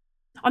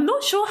 I'm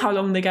not sure how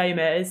long the game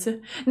is.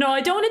 No,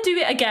 I don't want to do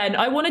it again.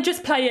 I want to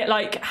just play it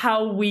like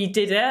how we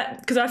did it,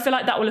 because I feel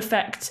like that will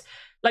affect...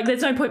 Like,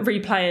 there's no point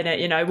replaying it,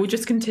 you know. We'll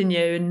just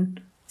continue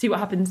and see what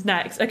happens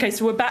next. Okay,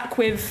 so we're back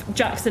with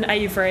Jackson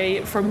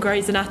Avery from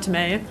Grey's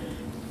Anatomy.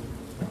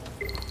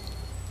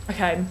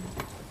 Okay.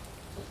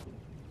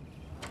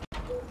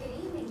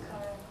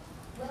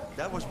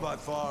 That was by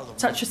far the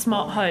Such a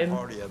smart home.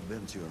 party I've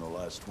been to in the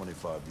last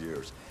 25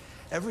 years.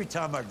 Every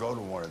time I go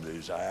to one of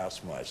these, I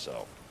ask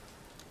myself,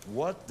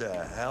 what the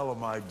hell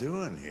am I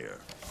doing here?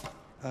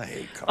 I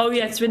hate Oh,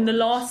 yeah, so in the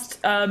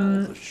last...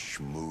 the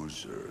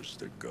schmoozers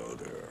that go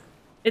there.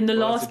 In the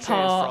last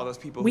part,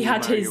 we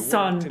had his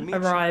son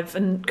arrive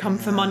and come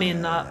for money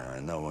in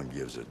that. No one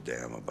gives a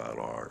damn about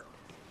art.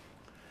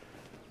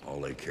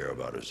 All they care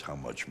about is how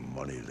much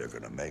money they're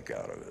gonna make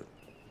out of it.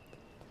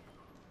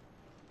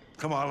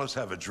 Come on, let's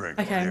have a drink.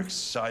 Okay. The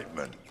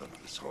excitement of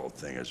this whole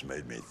thing has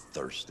made me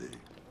thirsty.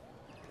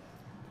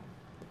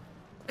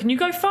 Can you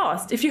go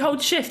fast? If you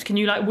hold shift, can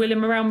you like wheel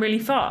him around really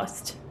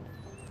fast?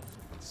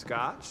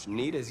 Scotch,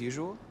 neat as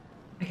usual?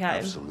 Okay.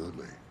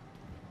 Absolutely.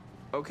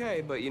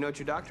 Okay, but you know what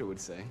your doctor would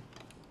say.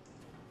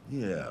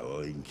 Yeah,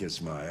 well, he can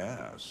kiss my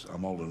ass.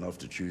 I'm old enough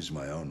to choose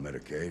my own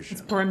medication.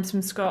 Let's pour him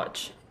some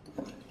scotch.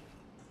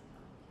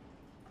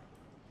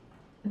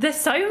 There's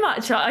so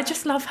much. I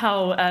just love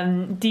how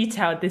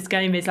detailed this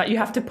game is. Like, you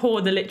have to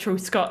pour the literal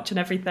scotch and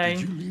everything.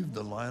 Did you leave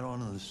the light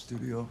on in the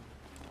studio?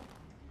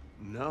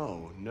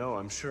 No,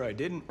 I'm sure I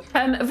didn't.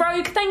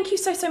 Rogue, thank you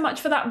so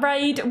much for that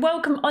raid.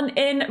 Welcome on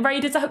in,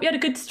 Raiders. I hope you had a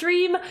good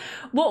stream.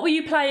 What were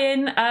you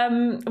playing?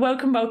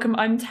 Welcome.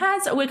 I'm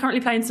Taz. We're currently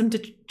playing some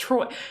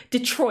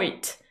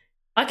Detroit.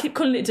 I keep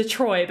calling it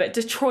Detroit, but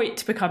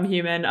Detroit Become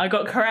Human. I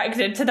got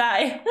corrected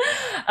today.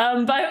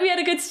 But I hope you had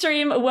a good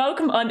stream.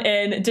 Welcome on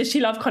in. Does she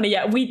love Connor?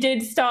 Yeah, we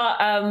did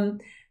start...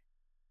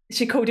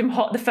 She called him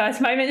hot the first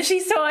moment she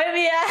saw him,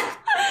 yeah.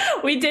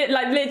 We did,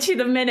 like, literally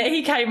the minute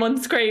he came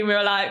on screen, we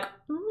were like...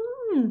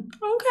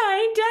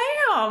 okay,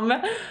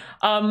 damn.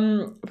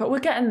 But we're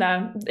getting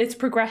there. It's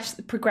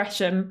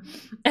progression.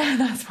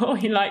 That's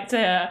what we like to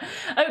hear.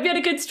 I hope you had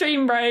a good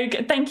stream,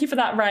 Rogue. Thank you for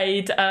that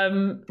raid.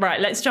 Right,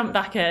 let's jump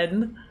back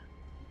in.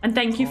 And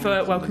thank you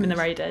for welcoming the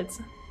raiders.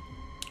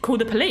 Call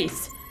the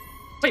police.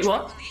 Wait,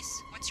 what?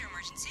 Police? What's your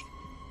emergency?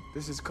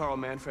 This is Carl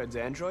Manfred's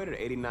android at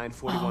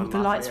 8941 the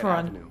lights Lafayette were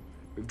on. Avenue.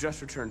 We've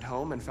just returned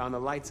home and found the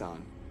lights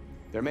on.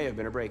 There may have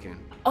been a break-in.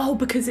 Oh,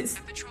 because it's...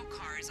 A patrol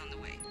car is on the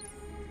way.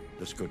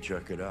 Let's go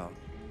check it out.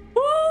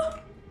 Woo!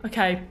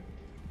 Okay.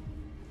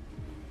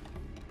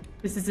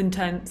 This is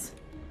intense.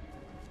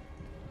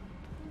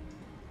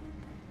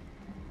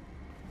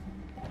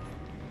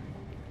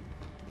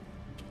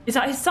 Is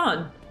that his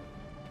son?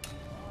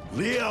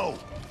 Leo!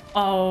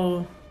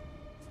 Oh.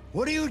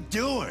 What are you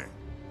doing?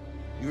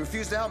 You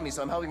refuse to help me,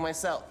 so I'm helping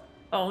myself.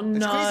 Oh,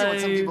 It's crazy when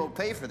some no. people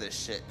pay for this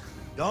shit.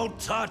 Don't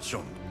touch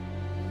them.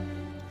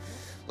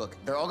 Look,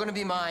 they're all gonna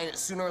be mine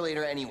sooner or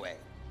later anyway.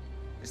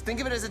 Just think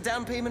of it as a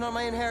down payment on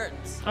my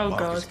inheritance. Oh,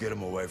 Marcus, God. get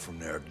him away from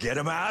there. Get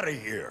him out of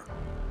here.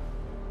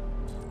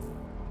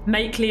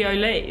 Make Leo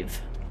leave.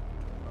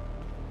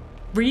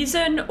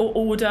 Reason or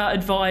order,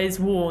 advise,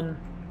 warn.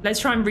 Let's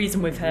try and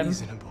reason with him.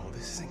 Reasonable.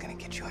 This isn't gonna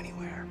get you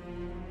anywhere.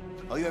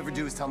 All you ever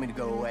do is tell me to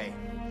go away.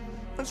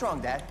 What's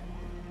wrong, Dad?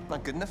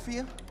 Not good enough for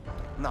you?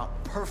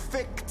 Not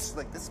perfect,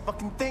 like this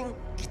fucking thing?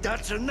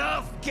 That's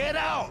enough. Get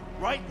out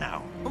right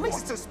now. What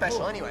makes it so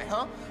special anyway,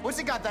 huh? What's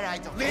it got that I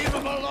don't? Leave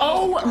him alone.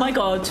 Oh, my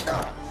God.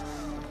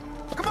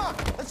 Come on,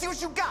 let's see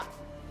what you got.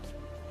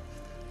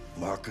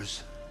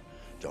 Marcus,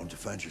 don't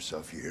defend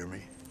yourself, you hear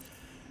me?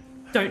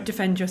 Don't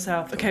defend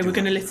yourself. Okay, we're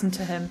going to listen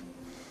to him.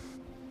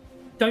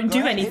 Don't Go do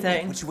ahead, hit me.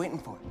 anything. What you waiting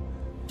for?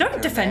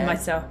 Don't defend Man,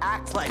 myself.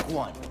 Act like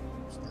one.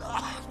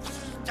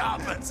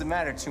 Stop it. Doesn't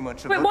matter too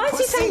much. Wait, why is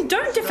he saying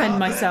don't defend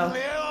myself?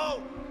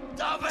 Leo,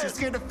 stop it. Too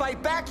scared to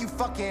fight back, you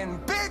fucking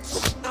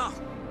bitch!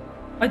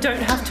 I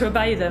don't have to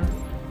obey them.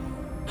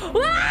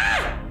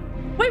 Ah!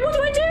 Wait, what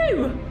do I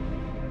do?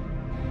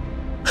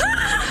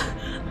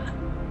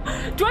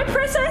 Do I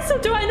press S or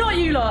do I not,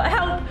 you lot?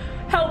 Help!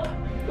 Help!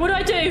 What do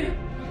I do?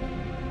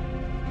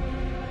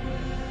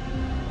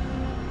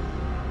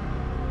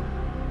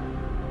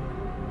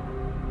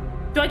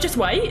 Do I just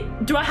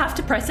wait? Do I have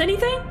to press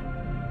anything?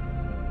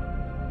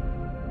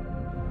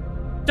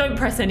 Don't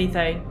press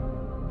anything.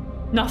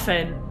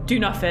 Nothing. Do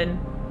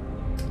nothing.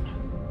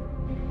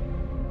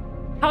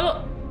 How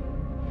long?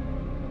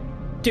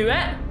 Do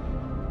it?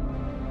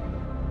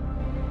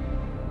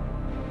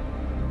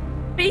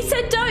 But he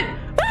said don't.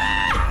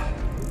 Ah!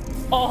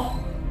 Oh.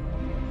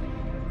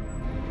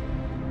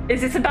 Is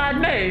this a bad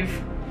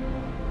move?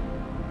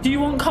 Do you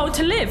want Cole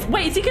to live?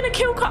 Wait, is he gonna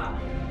kill Cole?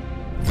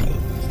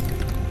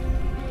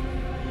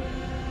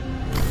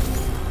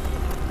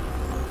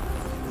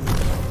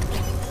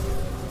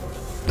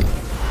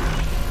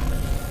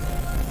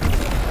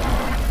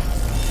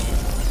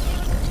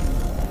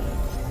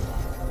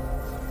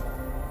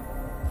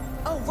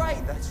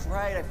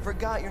 Right, I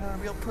forgot you're not a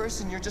real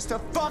person. You're just a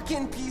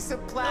fucking piece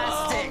of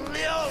plastic. Oh,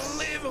 Leo,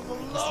 leave him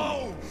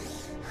alone.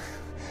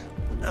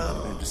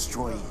 I'm gonna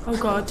destroy you. Oh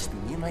God. Just be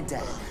me and my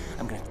dad.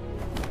 I'm gonna.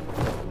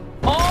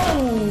 Oh.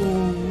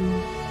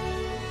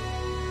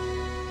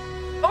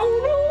 Oh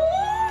no.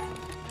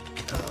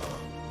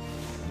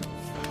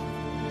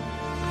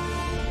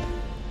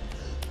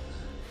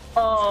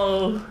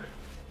 Oh.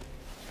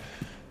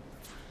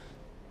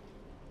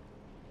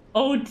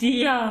 Oh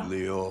dear.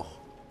 Leo.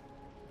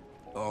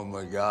 Oh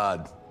my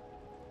God.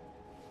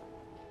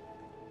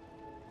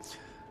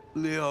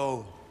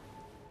 Leo.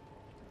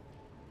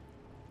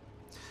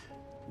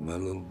 My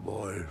little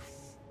boy.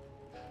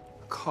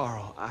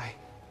 Carl,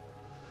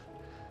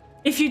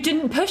 If you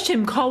didn't push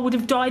him, Carl would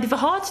have died of a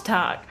heart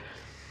attack.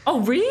 Oh,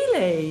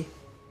 really?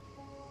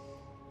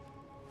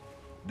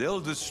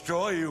 They'll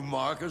destroy you,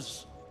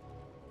 Marcus.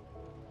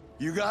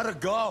 You gotta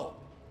go.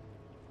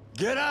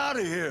 Get out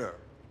of here.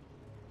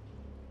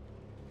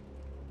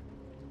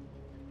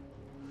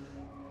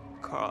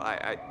 Carl,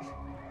 I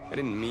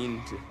didn't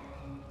mean to.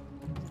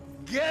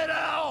 Get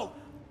out!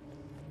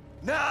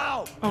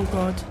 Now! Oh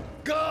God.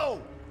 Go!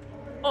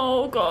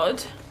 Oh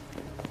God.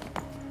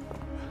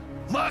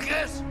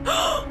 Marcus!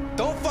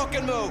 Don't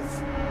fucking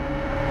move!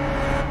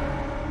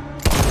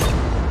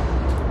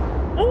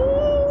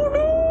 Oh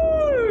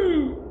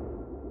no!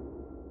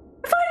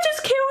 Have I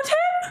just killed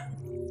him?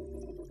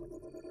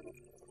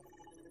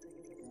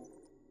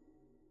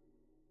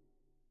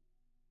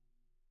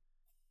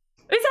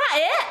 Is that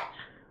it?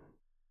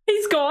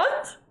 He's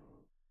gone?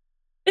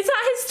 Is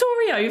that his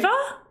story over?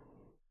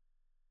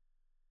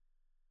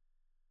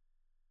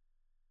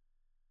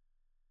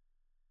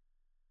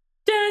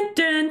 Dun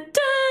dun dun!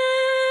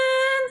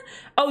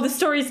 Oh, the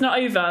story's not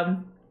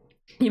over.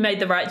 You made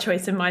the right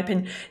choice, in my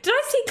opinion. Did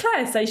I see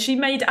Claire say she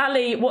made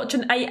Ali watch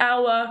an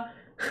 8-hour...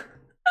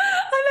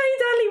 I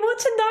made Ali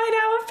watch a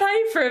 9-hour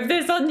playthrough of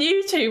this on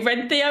YouTube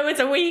when Theo was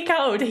a week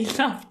old. He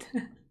loved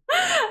it.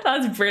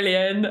 That's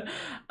brilliant.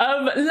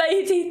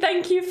 Lady,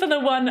 thank you for the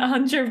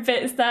 100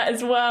 bits there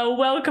as well.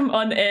 Welcome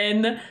on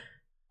in.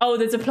 Oh,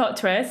 there's a plot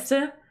twist.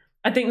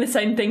 I think the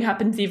same thing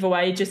happens either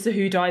way, just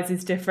who dies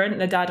is different,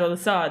 the dad or the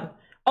son.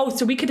 Oh,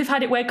 so we could have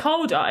had it where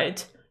Carl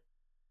died.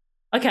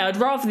 Okay, I'd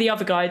rather the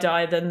other guy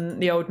die than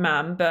the old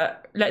man,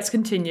 but let's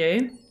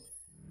continue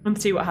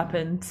and see what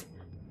happens.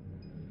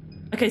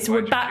 Okay, so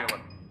we're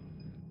back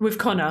with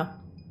Connor.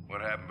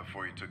 What happened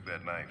before you took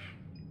that knife?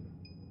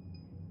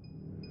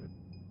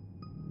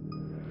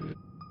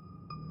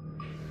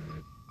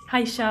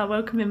 Hi, Shah.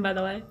 Welcome in, by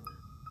the way.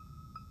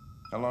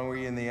 How long were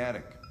you in the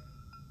attic?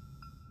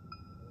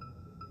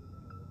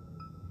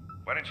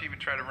 Why didn't you even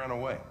try to run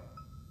away?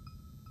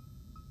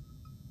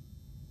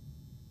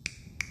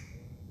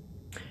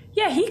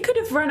 Yeah, he could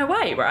have run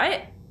away,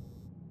 right?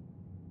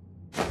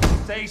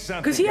 Say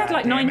something. Because he had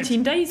like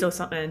 19 days or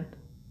something.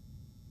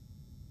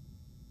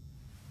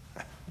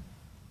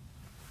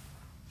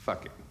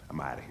 Fuck it.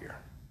 I'm out of here.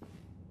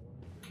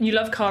 You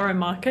love Cara and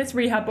Marcus.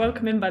 Rehab,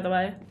 welcome in, by the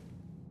way.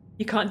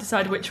 You can't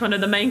decide which one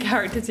of the main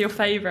characters is your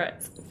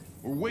favourite.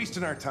 We're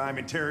wasting our time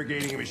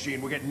interrogating a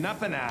machine. We'll get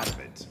nothing out of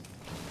it.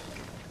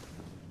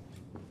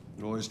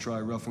 You always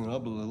try roughing it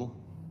up a little.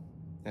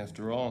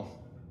 After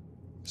all,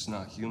 it's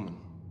not human.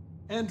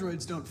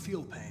 Androids don't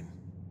feel pain.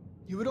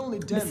 You would only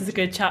damage. This is a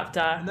good chapter.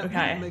 And that Okay.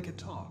 wouldn't make it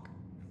talk.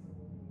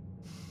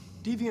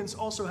 Deviants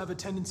also have a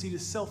tendency to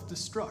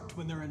self-destruct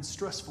when they're in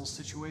stressful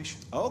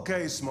situations.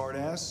 Okay,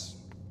 smartass.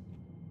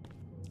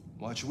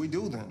 What should we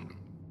do then?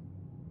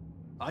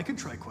 I could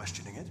try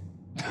questioning it.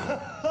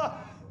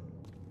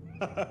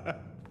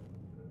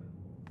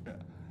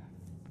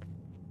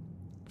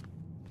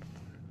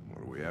 What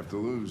do we have to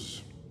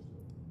lose?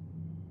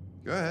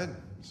 Go ahead.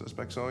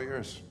 Suspect's all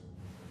yours.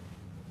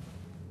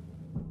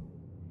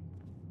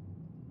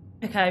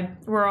 Okay,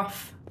 we're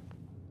off.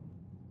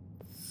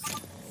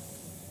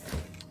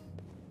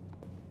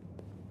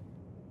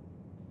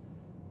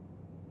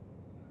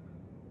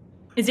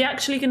 Is he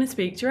actually going to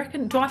speak? Do you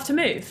reckon? Do I have to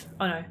move?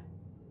 Oh no.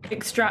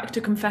 Extract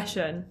a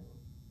confession.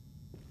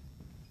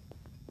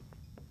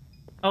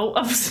 Oh,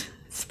 I was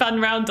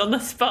spun round on the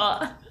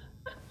spot.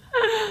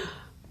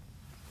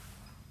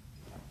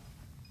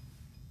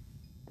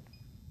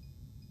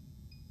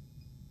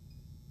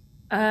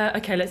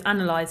 Okay, let's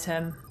analyse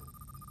him.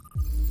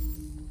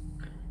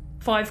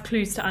 5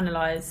 clues to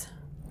analyse.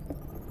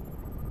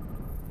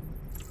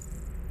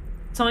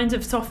 Signs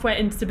of software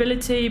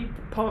instability,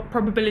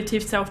 probability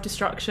of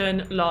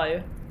self-destruction,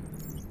 low.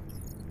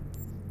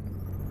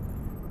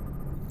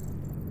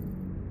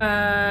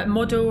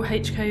 Model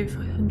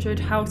HK500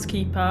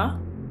 housekeeper.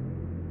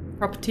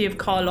 Property of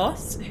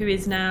Carlos, who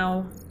is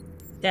now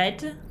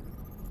dead.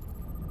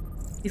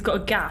 He's got a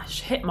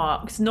gash, hit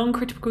marks,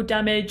 non-critical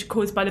damage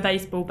caused by the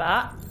baseball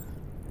bat.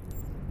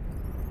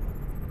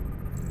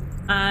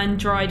 And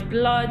dried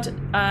blood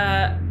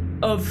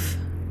of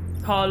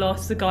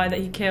Carlos, the guy that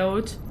he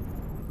killed.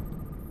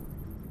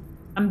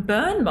 And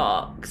burn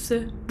marks.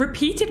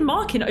 Repeated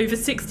marking over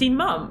 16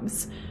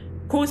 months.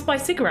 Caused by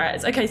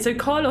cigarettes. Okay, so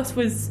Carlos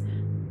was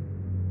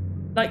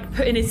like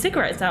putting his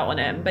cigarettes out on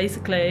him,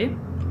 basically.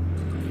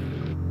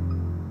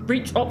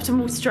 Reach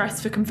optimal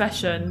stress for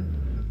confession.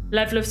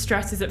 Level of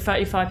stress is at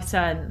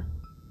 35%.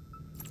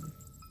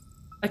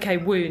 Okay,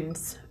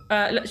 wounds.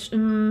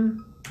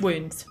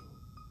 Wounds.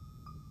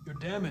 You're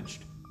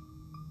damaged.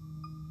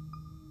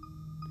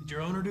 Did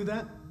your owner do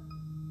that?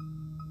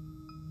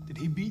 Did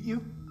he beat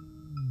you?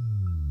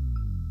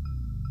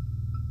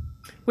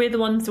 We're the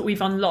ones that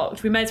we've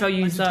unlocked. We may as well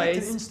use I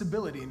detected those.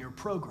 Instability in your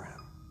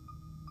program.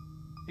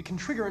 It can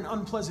trigger an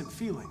unpleasant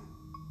feeling,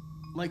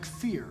 like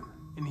fear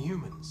in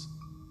humans.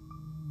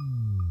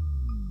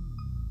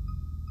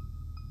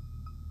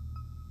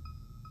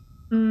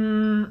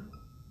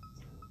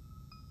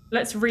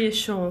 Let's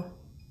reassure.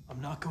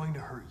 I'm not going to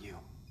hurt you.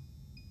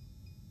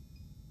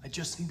 I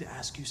just need to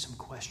ask you some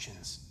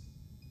questions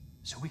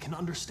so we can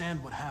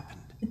understand what happened.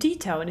 The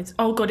detail and it's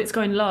oh god, it's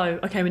going low.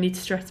 Okay, we need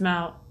to stress him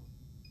out.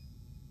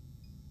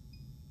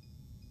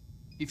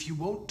 If you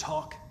won't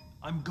talk,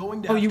 I'm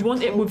going to Oh, have you to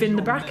want it probe within the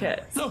your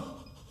brackets? No!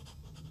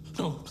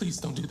 No, please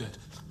don't do that.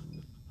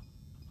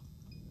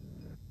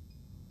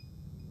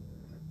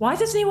 Why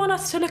doesn't he want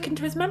us to look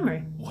into his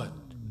memory? What?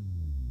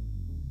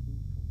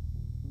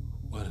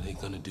 What are they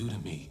gonna do to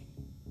me?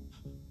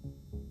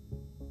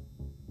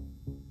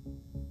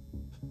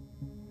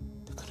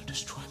 They're gonna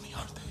destroy me,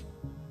 aren't they?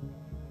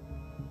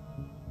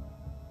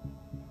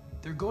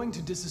 They're going to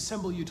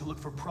disassemble you to look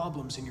for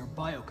problems in your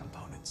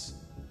biocomponents.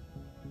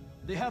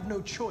 They have no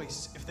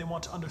choice if they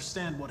want to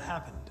understand what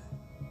happened.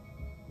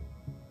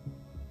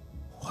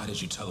 Why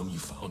did you tell them you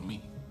found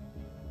me?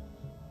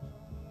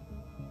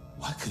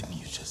 Why couldn't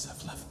you just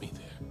have left me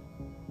there?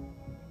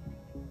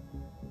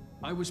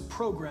 I was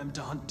programmed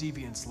to hunt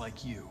deviants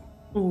like you.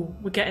 Ooh,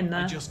 we're getting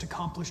there. I just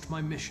accomplished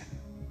my mission.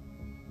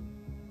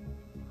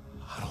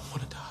 I don't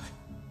want to die.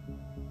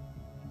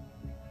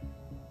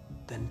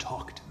 Then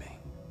talk to me.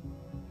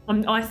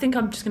 I think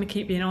I'm just going to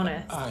keep being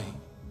honest. I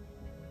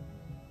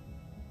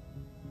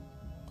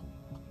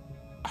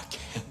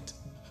can't.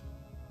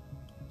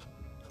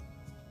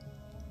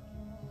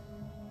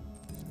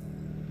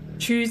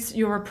 Choose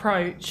your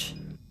approach.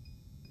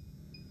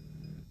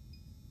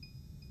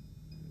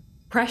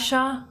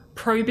 Pressure,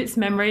 probe its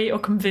memory, or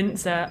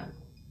convince it.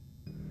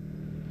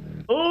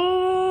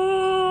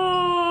 Oh!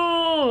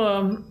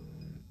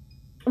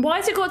 Why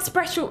has it got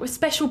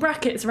special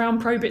brackets around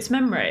probe its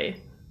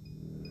memory?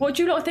 What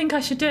do you lot think I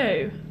should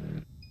do?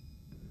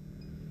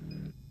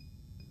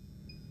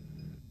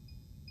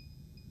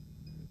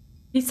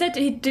 He said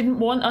he didn't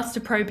want us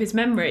to probe his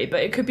memory,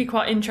 but it could be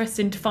quite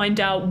interesting to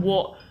find out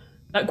what,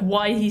 like,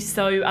 why he's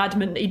so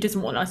adamant that he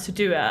doesn't want us to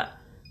do it.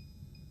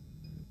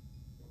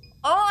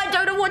 Oh, I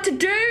don't know what to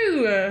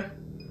do!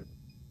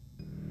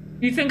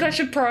 You think I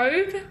should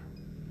probe?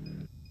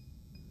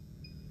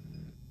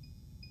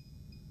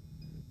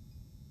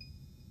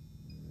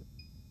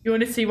 You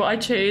want to see what I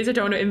choose? I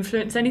don't want to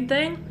influence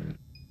anything.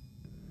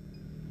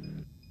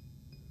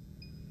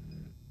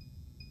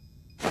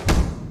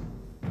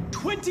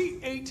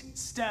 "28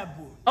 stab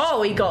wounds.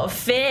 Oh, he got a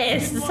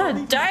fist.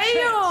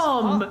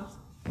 Damn!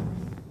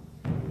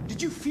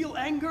 Did you feel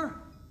anger?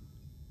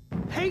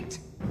 Hate?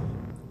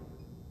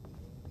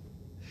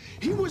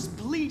 He was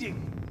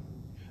bleeding,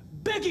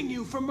 begging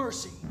you for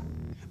mercy,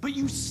 but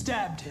you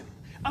stabbed him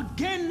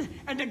again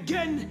and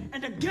again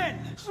and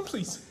again.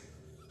 Please.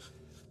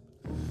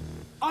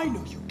 I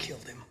know you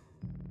killed him.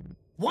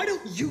 Why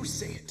don't you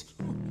say it?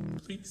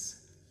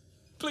 Please.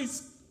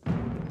 Please.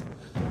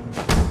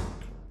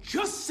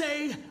 Just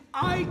say,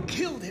 I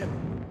killed him.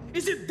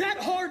 Is it that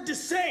hard to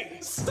say?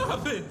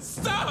 Stop it!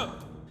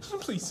 Stop!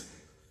 Please.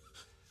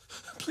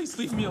 Please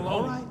leave me alone.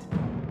 All right.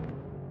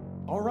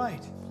 All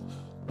right.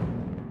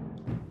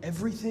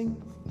 Everything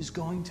is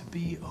going to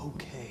be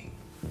okay.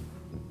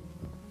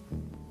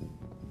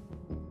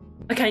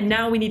 Okay,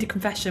 now we need a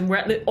confession. We're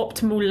at the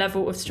optimal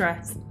level of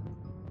stress.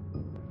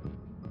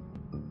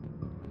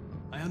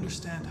 I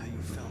understand how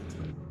you felt.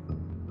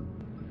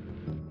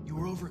 You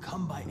were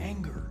overcome by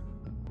anger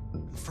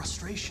and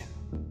frustration.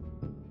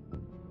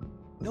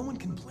 No one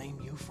can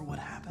blame you for what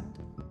happened.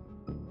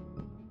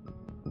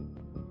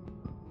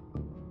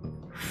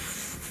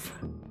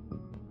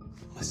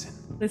 Listen.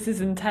 This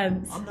is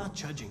intense. I'm not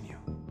judging you.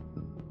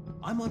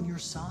 I'm on your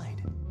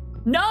side.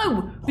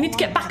 No! We need to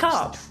get back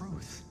up. The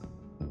truth.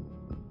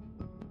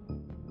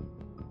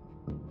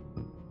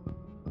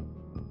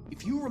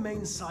 you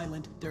remain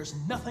silent, there's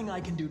nothing I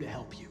can do to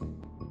help you.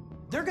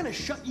 They're gonna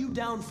shut you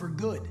down for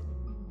good.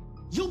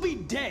 You'll be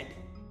dead.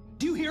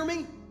 Do you hear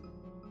me?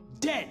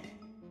 Dead.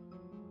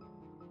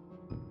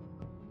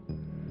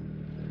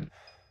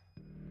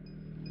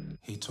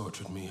 He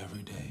tortured me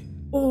every day.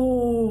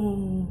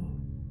 Oh.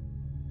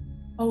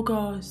 Oh,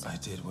 God. I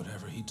did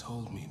whatever he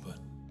told me, but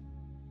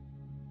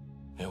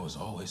there was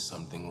always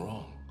something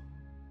wrong.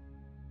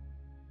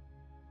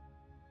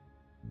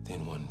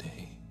 Then one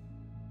day,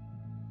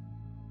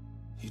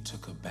 he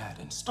took a bat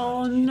and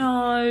started. Oh,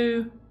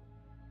 no.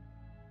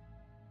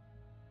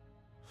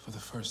 For the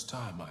first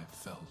time, I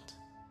felt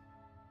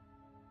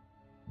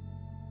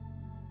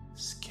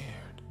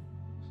scared.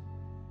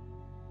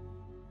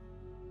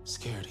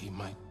 Scared he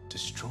might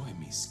destroy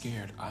me.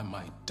 Scared I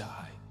might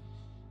die.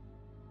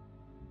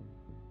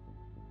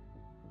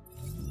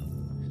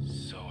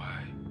 So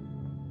I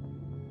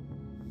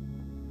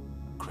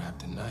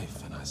grabbed a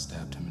knife and I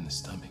stabbed him in the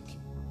stomach.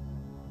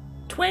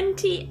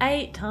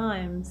 28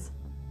 times.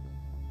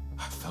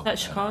 I felt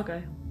That's better.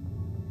 Chicago.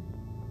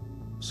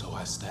 So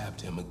I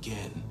stabbed him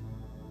again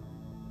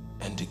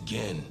and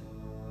again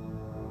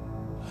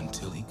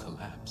until he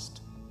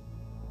collapsed.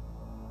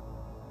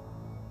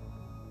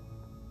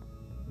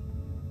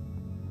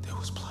 There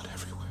was blood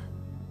everywhere.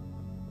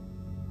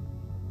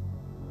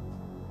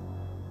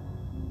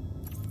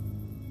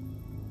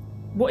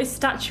 What is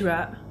statue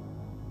at?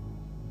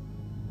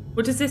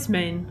 What does this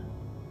mean?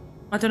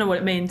 I don't know what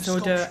it means, so I'll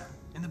do it.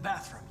 In the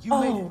bathroom. You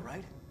made it,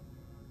 right?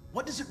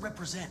 What does it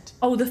represent?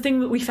 Oh, the thing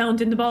that we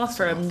found in the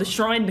bathroom, the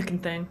shrine looking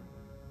thing.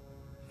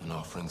 An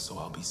offering so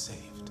I'll be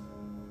saved.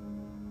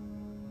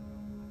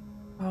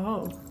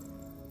 Oh.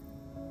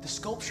 The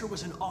sculpture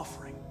was an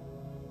offering.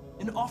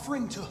 An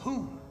offering to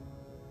whom?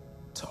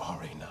 To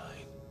RA9.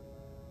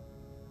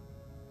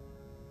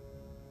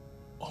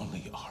 Only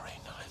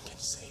RA9 can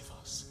save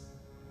us.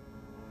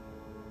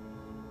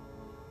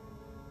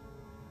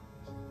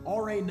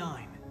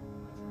 RA9.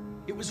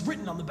 It was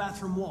written on the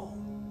bathroom wall.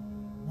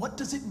 What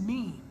does it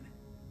mean?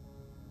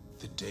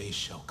 The day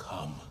shall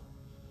come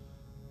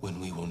when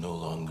we will no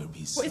longer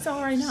be slaves.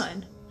 What is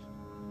RA9?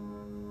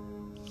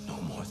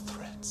 No more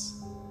threats.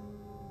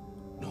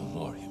 No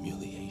more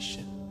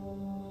humiliation.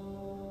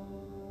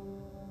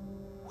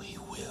 We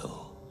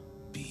will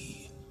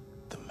be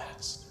the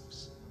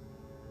masters.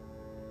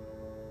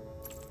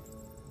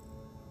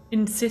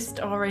 Insist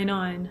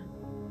RA9.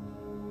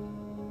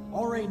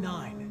 RA9.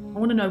 I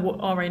want to know what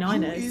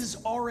RA9 Who is. is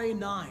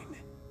RA9?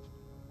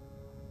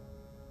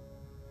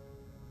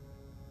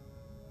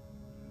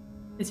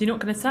 Is he not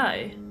going to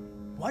say?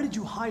 Why did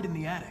you hide in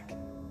the attic?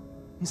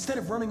 Instead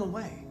of running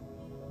away?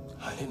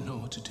 I didn't know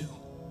what to do.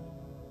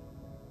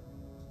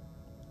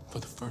 For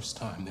the first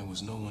time, there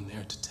was no one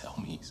there to tell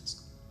me.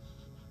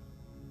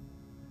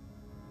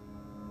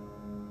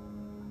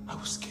 I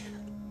was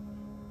scared.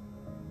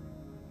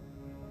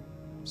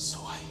 So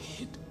I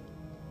hid.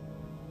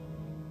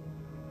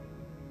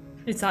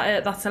 Is that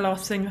it? That's the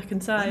last thing I can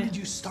say. When did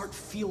you start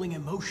feeling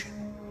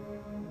emotion?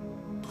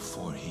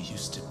 Before he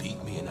used to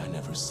beat me and I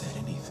never said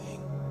anything.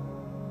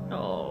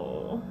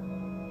 Oh.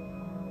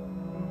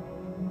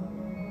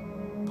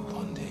 But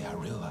one day I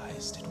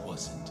realized it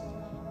wasn't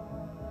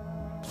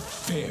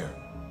fair.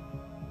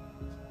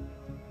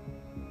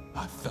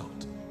 I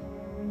felt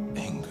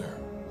anger,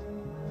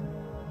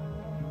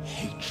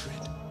 hatred.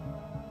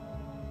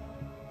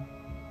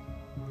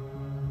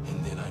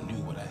 And then I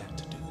knew what I had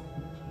to do.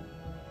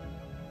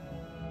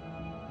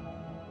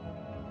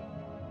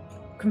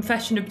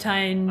 Confession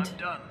obtained. I'm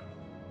done.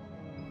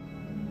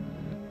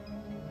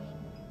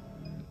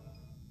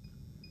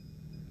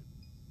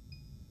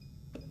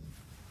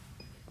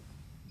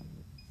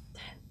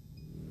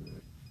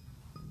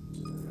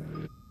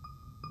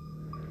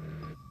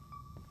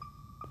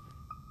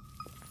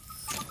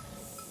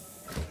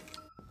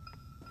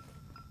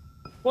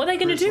 What are they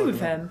going to do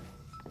with him?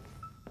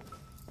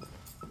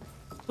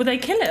 Will they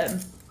kill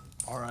him?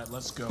 All right,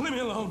 let's go. Leave me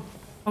alone.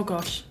 Oh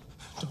gosh.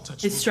 Don't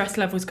touch His me. stress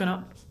level's gone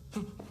up.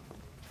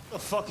 The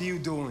fuck are you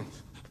doing?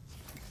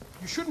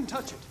 You shouldn't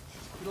touch it.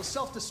 It'll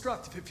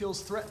self-destruct if it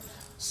feels threatened.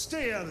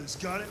 Stay out of this,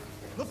 got it?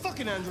 The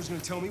fucking android's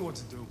gonna tell me what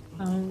to do.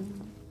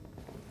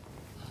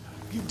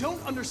 You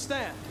don't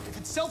understand. If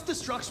it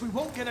self-destructs, we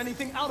won't get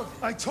anything out of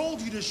it. I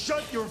told you to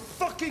shut your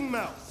fucking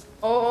mouth.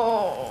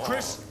 Oh.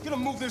 Chris, you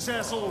gonna move this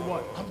asshole or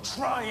what? I'm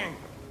trying.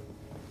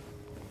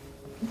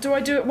 Do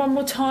I do it one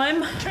more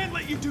time? Can't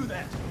let you do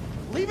that.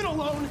 Leave it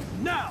alone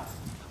now.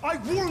 I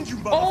warned you,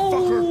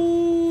 motherfucker.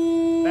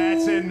 Oh.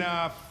 That's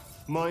enough.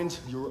 Mind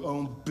your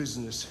own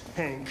business,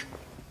 Hank.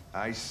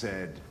 I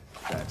said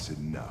that's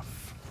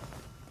enough.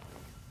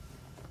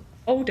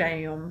 Oh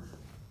damn.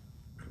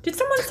 Did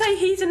someone say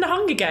he's in the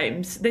Hunger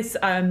Games? This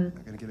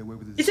Not gonna get away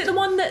with this. is it the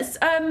one that's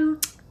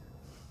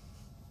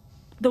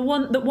the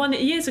one that won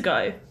it years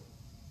ago?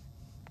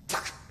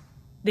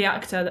 The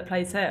actor that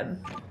plays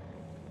him.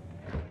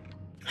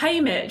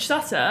 Hey Mitch,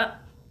 that's it.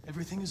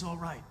 Everything is all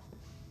right.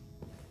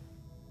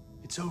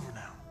 It's over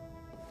now.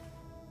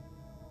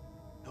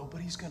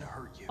 Nobody's gonna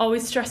hurt you. Oh,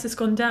 his stress has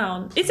gone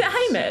down. Is it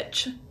Hey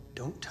Mitch?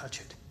 Don't touch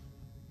it.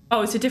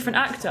 Oh, it's a different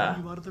actor.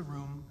 Pull you out of the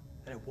room,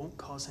 and it won't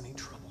cause any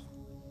trouble.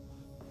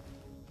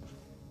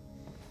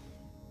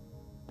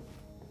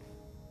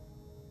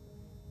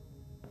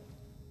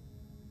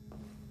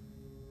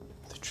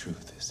 The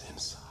truth is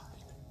inside.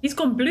 He's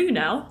gone blue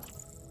now.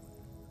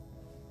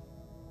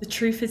 The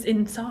truth is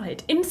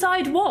inside.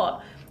 Inside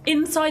what?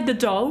 Inside the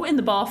doll in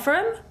the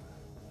bathroom?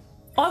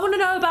 I want to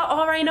know about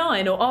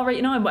RA9 or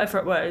R89, whatever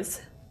it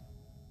was.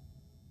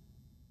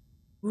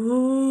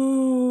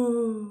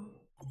 Ooh.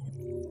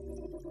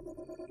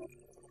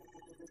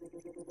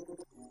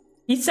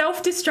 He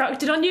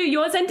self-destructed on you?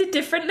 Yours ended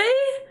differently?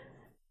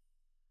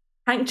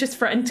 Hank just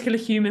threatened to kill a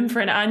human for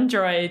an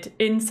android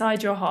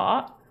inside your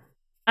heart.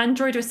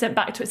 Android was sent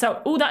back to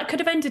itself. Oh, that could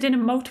have ended in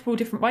multiple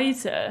different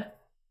ways here.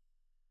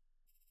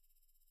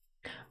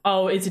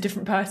 Oh, it's a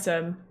different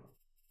person.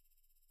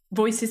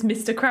 Voice is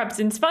Mr. Krabs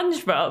in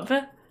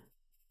SpongeBob.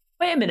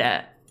 Wait a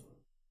minute.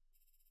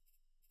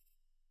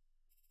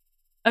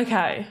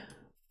 Okay.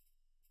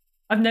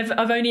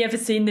 I've only ever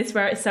seen this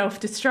where it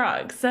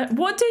self-destructs.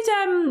 What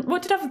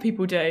did other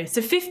people do? So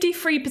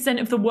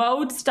 53% of the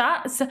world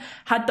stats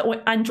had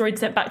the android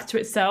sent back to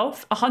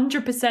itself.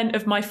 100%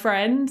 of my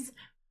friends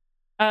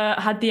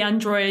had the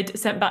android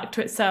sent back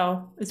to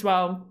itself as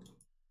well.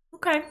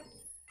 Okay.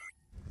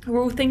 We're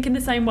all thinking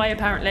the same way,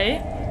 apparently.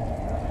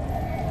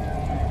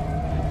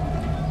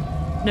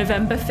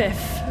 November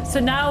 5th. So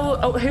now,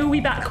 oh, who are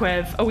we back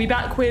with? Are we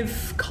back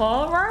with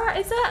Kara,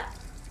 is it?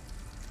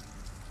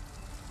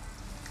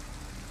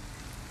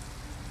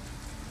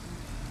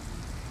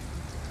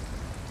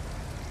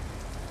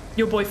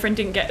 Your boyfriend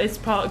didn't get this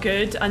part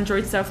good.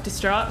 Android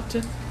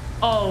self-destruct.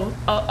 Oh,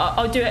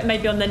 I'll do it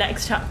maybe on the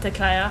next chapter,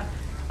 Claire.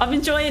 I'm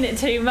enjoying it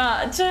too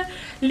much.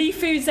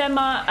 Lifu,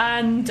 Zema,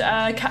 and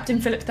Captain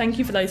Philip, thank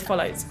you for those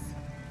follows.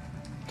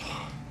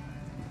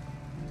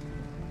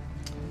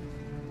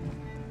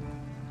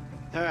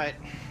 All right.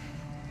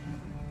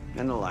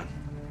 End of the line.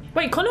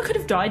 Wait, Connor could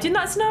have died in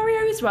that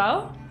scenario as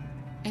well?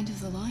 End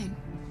of the line?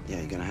 Yeah,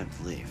 you're gonna have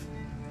to leave.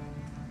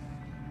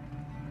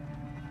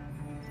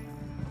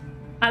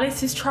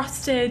 Alice is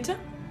trusted.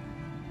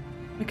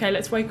 Okay,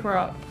 let's wake her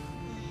up.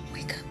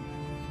 Wake up.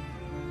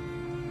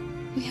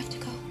 We have to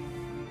go.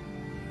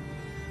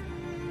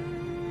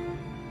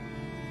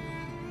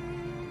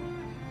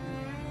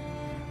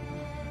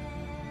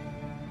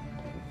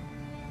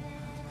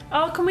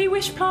 Oh, can we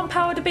wish Plant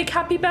Powered a big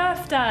happy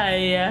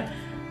birthday?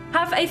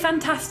 Have a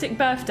fantastic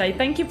birthday.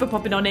 Thank you for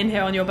popping on in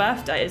here on your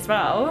birthday as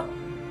well.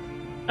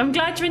 I'm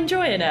glad you're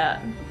enjoying it.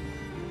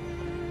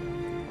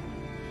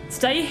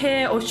 Stay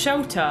here or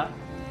shelter.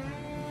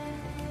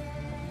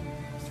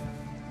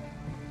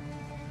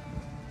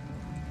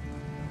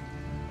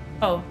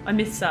 Oh, I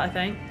missed that, I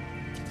think.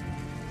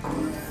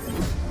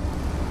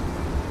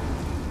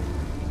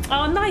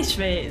 Oh, nice,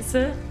 mates.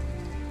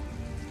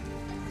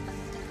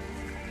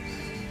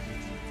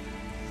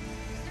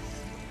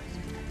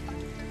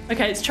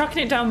 Okay, it's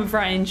chucking it down with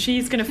rain.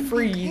 She's gonna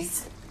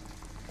freeze. Okay?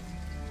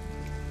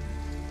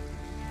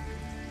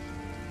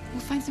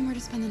 We'll find somewhere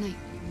to spend the night.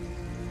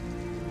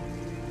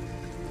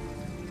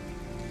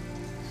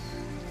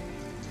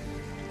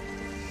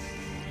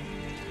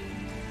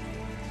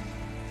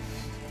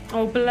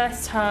 Oh,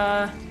 bless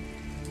her.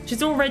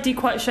 She's already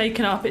quite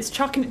shaken up. It's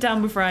chucking it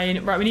down with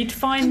rain. Right, we need to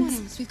find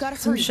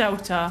some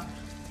shelter.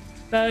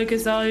 Burger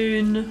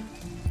zone.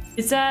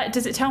 Is there,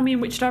 does it tell me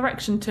in which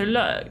direction to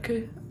look?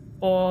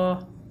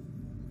 Or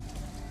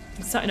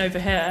there's something over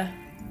here.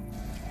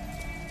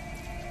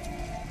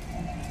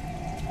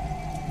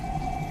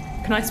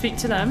 Can I speak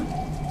to them?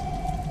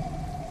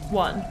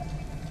 One.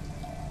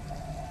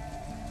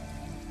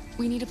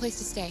 We need a place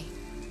to stay.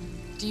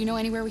 Do you know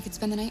anywhere we could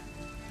spend the night?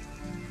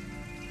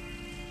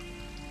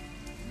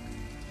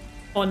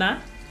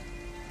 Honor.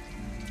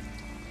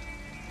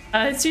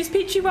 Suze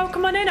Peachy,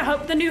 welcome on in. I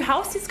hope the new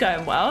house is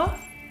going well.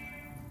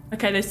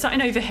 Okay, there's something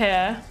over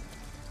here.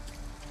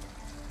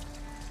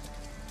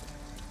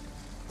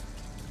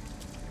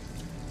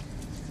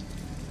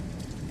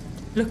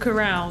 Look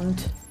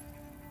around.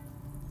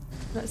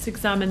 Let's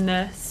examine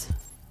this.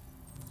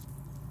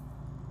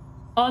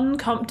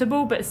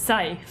 Uncomfortable but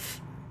safe.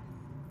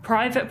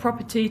 Private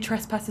property,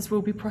 trespassers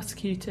will be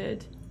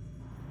prosecuted.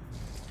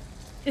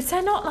 Is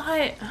there not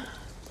like...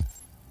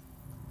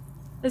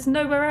 There's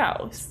nowhere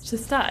else to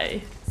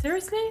stay?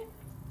 Seriously?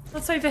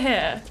 What's over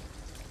here?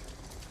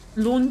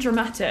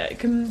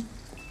 Laundromatic.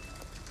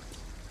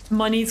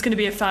 Money's gonna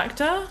be a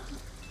factor?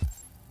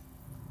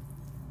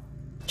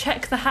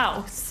 Check the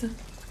house.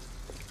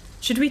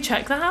 Should we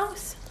check the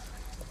house?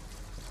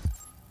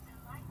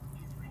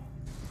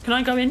 Can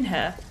I go in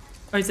here?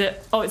 Or is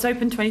it... Oh, it's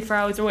open 24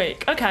 hours a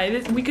week.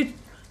 Okay, we could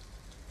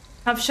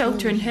have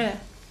shelter in here.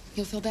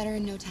 You'll feel better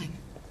in no time.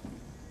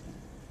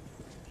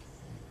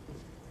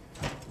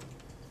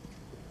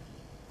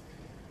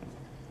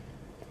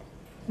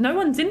 No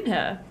one's in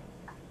here.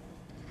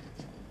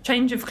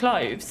 Change of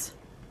clothes.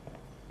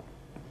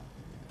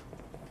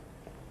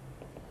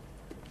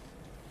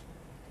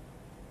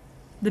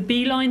 The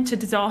beeline to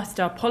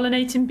disaster.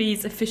 Pollinating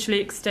bees officially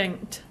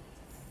extinct.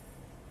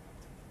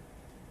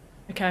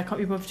 Okay, I can't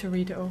be bothered to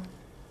read it all.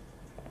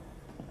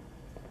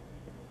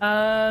 What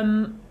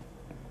am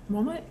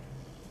I?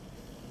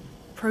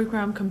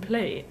 Program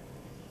complete.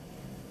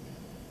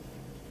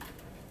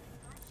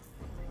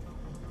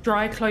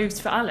 Dry clothes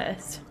for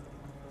Alice.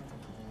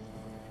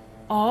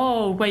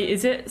 Oh, wait,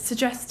 is it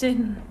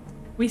suggesting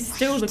we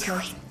steal the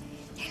clothes?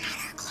 They're not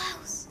our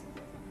clothes.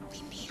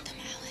 We need them,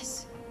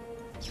 Alice.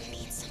 You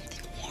need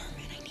something warm,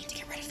 and I need to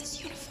get rid of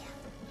this uniform.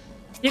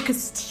 Yeah,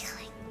 because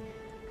Stealing.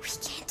 We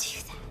can't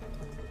do that.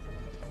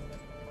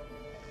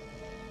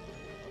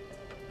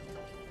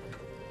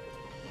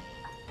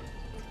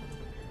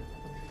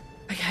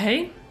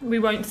 okay, we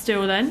won't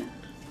steal then.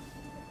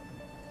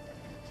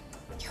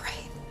 You're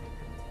right.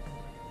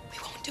 We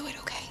won't do it,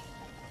 okay?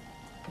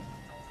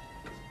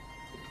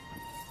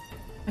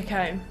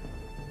 Okay.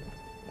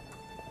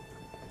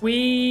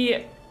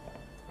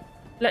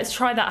 Let's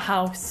try that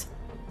house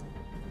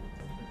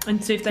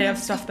and see if they have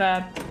stuff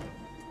there.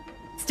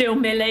 Steal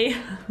Millie.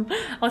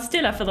 I'll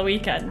steal her for the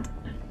weekend.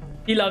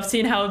 You love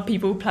seeing how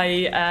people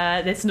play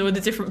this and all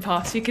the different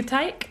paths you could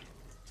take.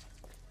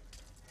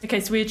 Okay,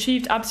 so we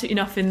achieved absolutely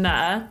nothing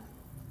there.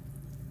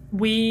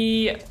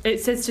 It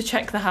says to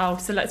check the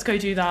house, so let's go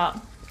do that.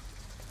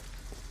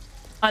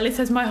 Alice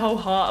has my whole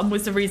heart and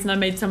was the reason I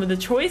made some of the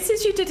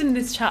choices you did in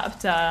this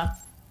chapter.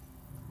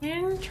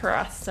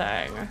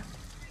 Interesting.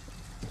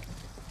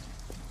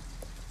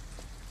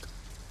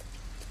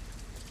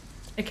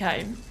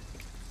 Okay,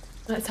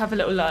 let's have a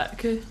little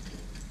look.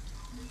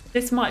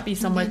 This might be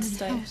somewhere to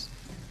stay. It's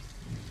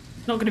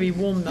not going to be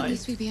warm though. At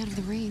least we'd be out of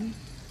the rain.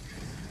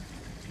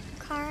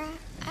 Kara,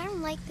 I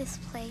don't like this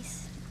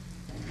place.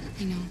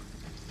 I know.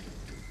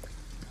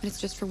 But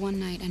it's just for one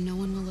night and no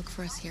one will look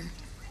for us here.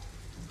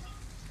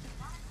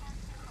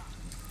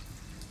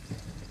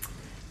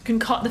 Can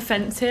cut the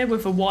fence here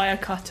with a wire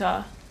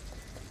cutter.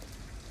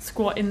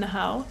 Squat in the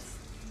house.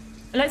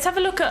 Let's have a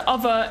look at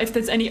if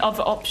there's any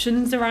other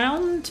options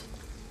around.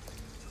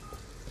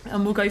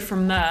 And we'll go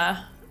from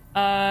there.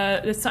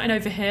 There's something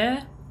over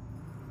here.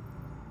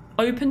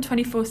 Open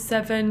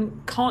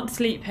 24/7. Can't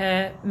sleep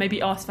here.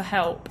 Maybe ask for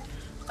help.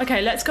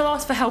 Okay, let's go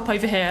ask for help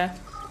over here.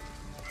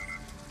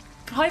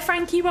 Hi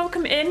Frankie,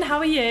 welcome in. How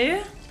are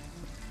you?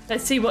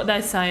 Let's see what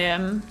they're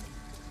saying.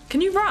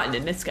 Can you run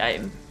in this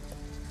game?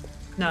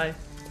 No. I'm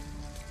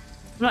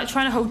like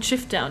trying to hold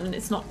shift down and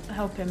it's not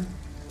helping.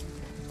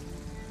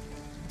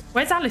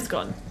 Where's Alice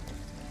gone?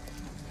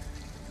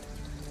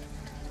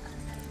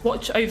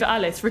 Watch over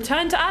Alice.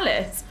 Return to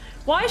Alice.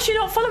 Why is she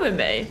not following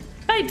me?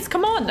 Babes,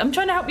 come on. I'm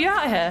trying to help you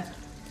out here.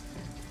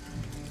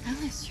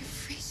 Alice, you're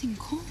freezing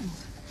cold.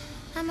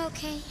 I'm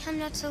okay. I'm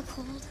not so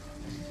cold.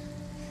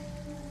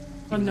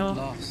 Oh no.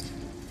 Lost.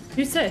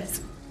 Who's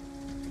this?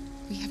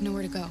 We have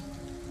nowhere to go.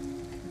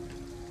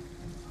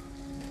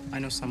 I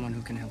know someone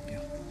who can help you.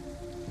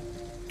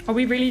 Are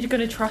we really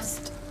going to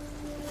trust?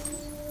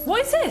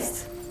 What is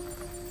this?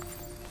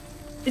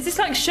 Is this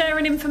like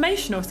sharing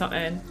information or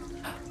something?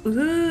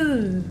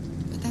 Ooh.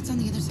 But that's on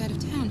the other side of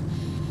town.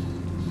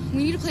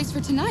 We need a place for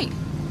tonight.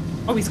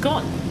 Oh, he's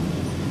gone.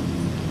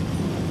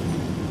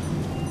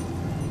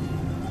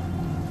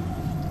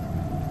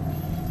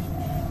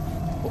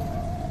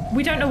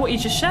 We don't know what you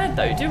just shared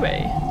though, do we?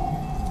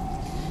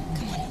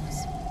 Come on,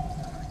 Alice.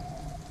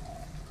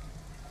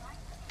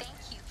 Thank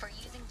you for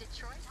using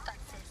Detroit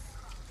buses.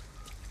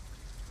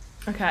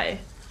 Okay.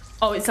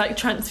 Oh, it's like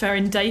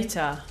transferring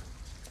data.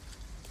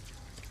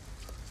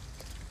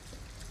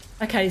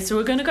 Okay, so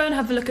we're going to go and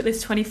have a look at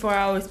this 24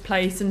 hours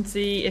place and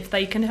see if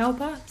they can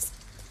help us.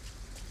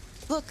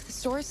 Look, the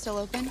store is still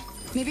open.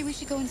 Maybe we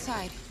should go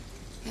inside.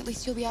 At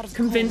least you'll be out of the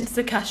Convince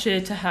the cashier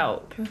to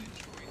help.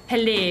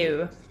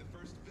 Hello.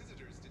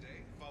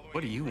 What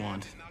do you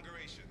want?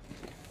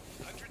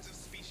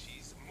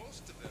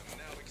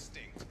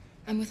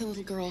 I'm with a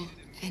little girl,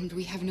 and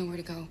we have nowhere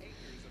to go.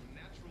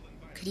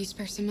 Could you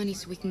spare some money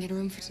so we can get a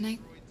room for tonight?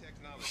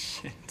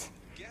 Shit.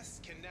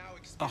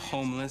 A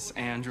homeless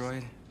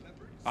android?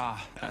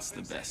 Ah, that's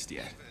the best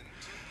yet.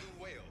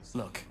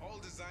 Look,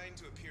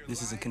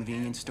 this is a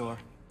convenience store,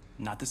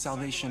 not the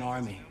Salvation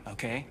Army,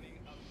 okay?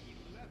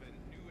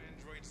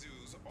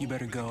 You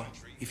better go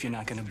if you're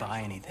not gonna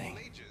buy anything.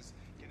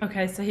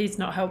 Okay, so he's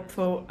not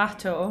helpful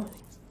at all.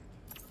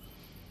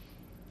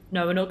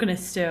 No, we're not gonna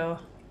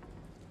steal.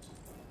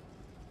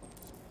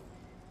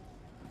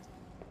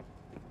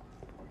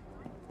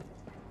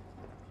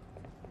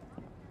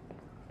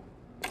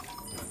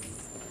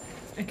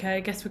 Okay, I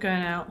guess we're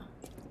going out.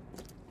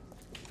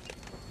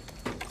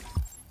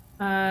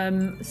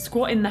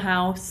 Squat in the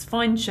house,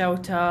 find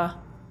shelter,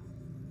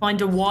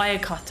 find a wire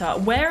cutter.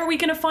 Where are we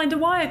gonna find a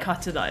wire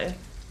cutter though?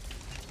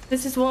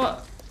 This is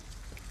what...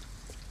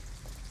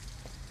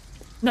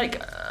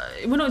 Like,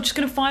 we're not just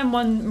gonna find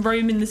one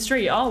roam in the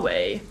street, are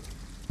we?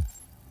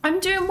 I'm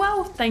doing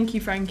well, thank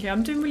you, Frankie.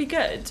 I'm doing really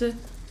good.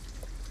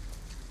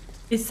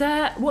 Is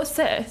there... What's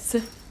this?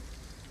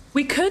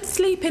 We could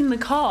sleep in the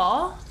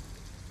car,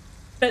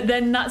 but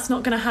then that's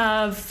not gonna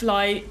have,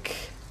 like...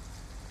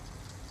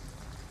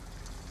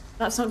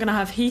 That's not gonna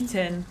have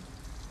heating.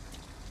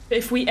 But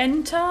if we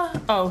enter...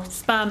 Oh,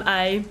 spam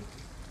A.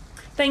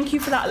 Thank you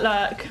for that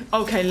lurk.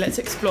 Okay, let's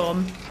explore.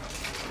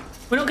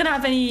 We're not going to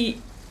have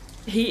any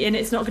heating.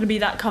 It's not going to be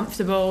that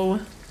comfortable.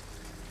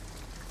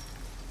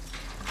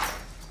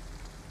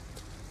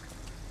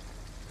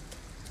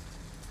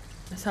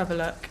 Let's have a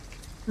look.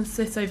 What's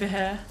this over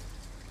here?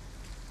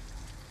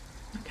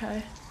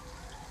 Okay.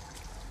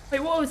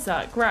 Wait, what was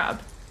that?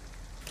 Grab.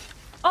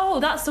 Oh,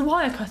 that's the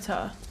wire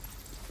cutter.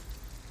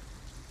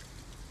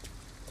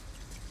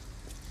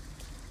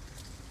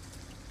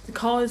 The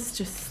car's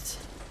just...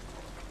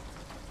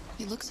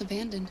 It looks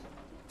abandoned.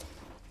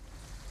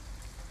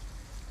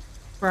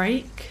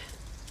 Break.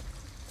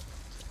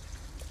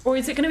 Or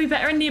is it going to be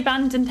better in the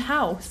abandoned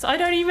house? I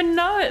don't even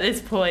know at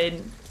this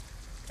point.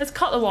 Let's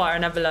cut the wire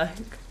and have a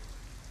look.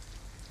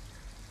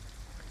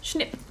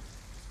 Snip.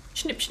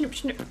 Snip, snip,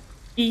 snip.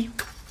 E.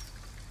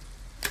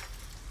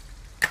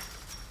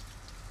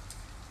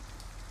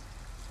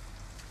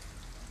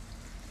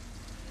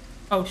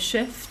 Oh,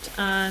 shift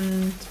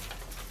and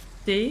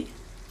D.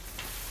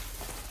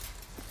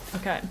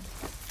 Okay.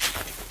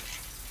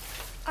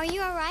 Are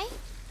you alright?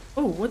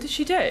 Oh, what did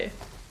she do?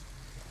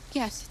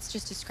 Yes, it's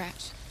just a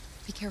scratch.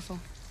 Be careful.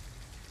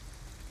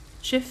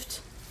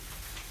 Shift.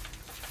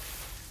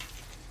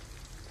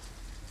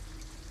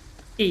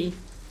 E.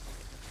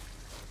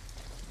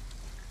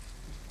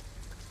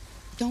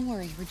 Don't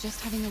worry, we're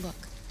just having a look.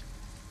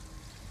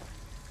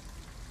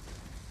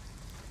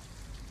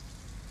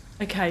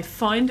 Okay,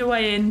 find a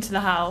way into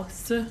the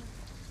house.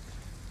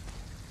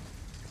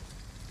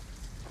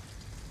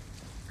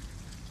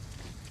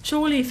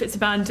 Surely if it's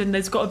abandoned,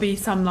 there's got to be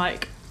some,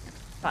 like,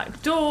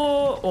 back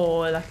door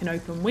or, like, an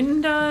open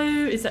window.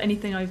 Is there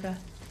anything over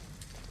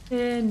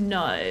here?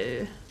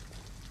 No.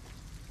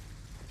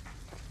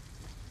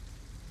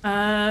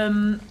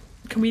 Can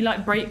we,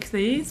 like, break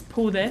these?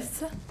 Pull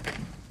this?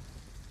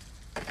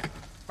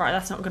 Right,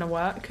 that's not going to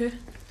work.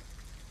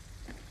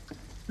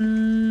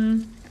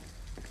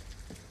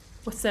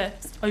 What's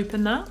this?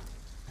 Open that.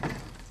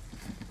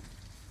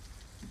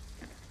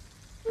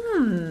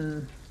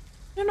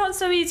 You're not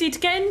so easy to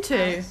get into.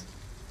 Alice.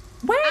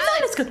 Where is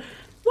Alice gone?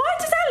 Why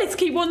does Alice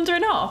keep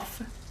wandering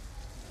off?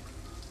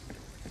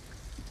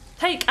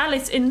 Take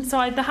Alice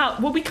inside the house.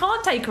 Well, we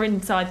can't take her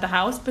inside the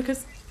house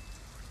because...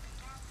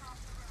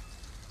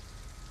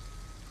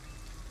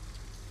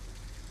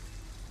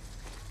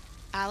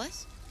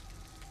 Alice?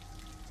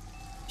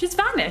 she's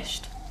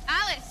vanished.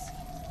 Alice!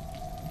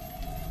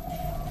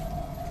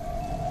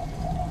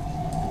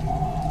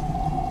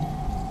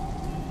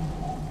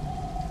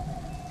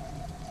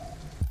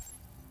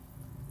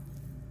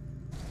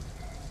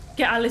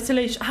 Get Alice a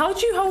leash. How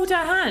do you hold her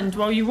hand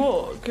while you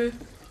walk?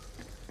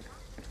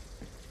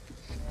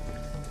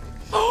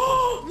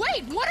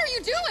 Wait, what are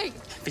you doing?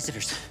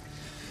 Visitors.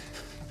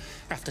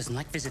 Ralph doesn't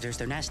like visitors.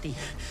 They're nasty.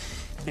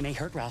 They may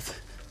hurt Ralph.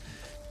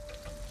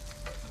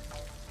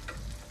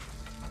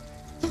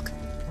 Look,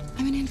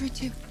 I'm an android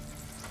too.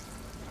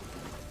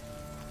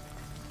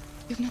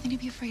 You have nothing to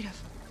be afraid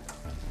of.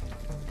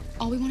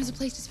 All we want is a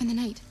place to spend the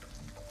night.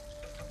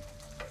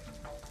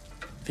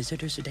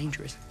 Visitors are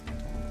dangerous.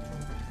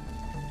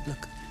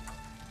 Look.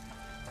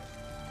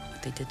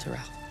 What they did to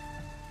Ralph.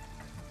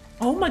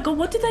 Oh my god,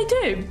 what did they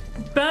do?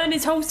 Burn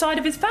his whole side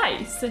of his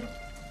face? You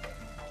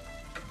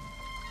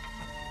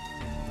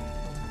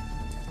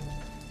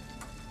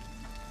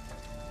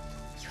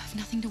have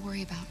nothing to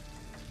worry about.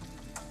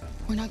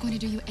 We're not going to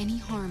do you any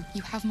harm.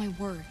 You have my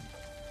word.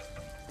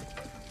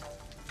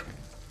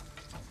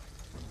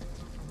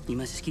 You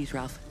must excuse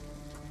Ralph.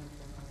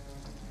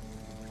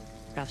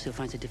 Ralph still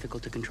finds it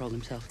difficult to control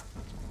himself.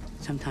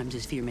 Sometimes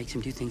his fear makes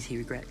him do things he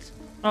regrets.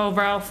 Oh,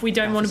 Ralph, we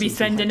don't want to be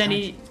spending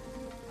any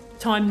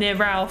time near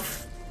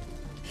Ralph.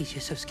 He's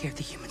just so scared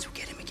the humans will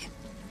get him again.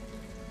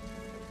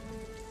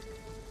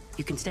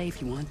 You can stay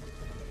if you want.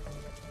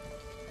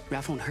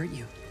 Ralph won't hurt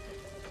you.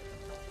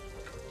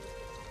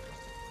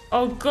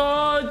 Oh,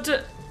 God.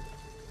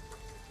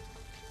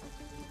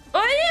 Oh,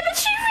 yeah, but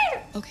she...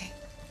 Okay.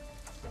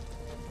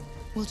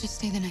 We'll just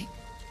stay the night.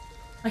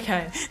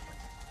 Okay.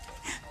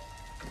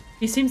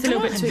 He seems a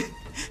little bit too...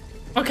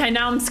 Okay,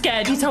 now I'm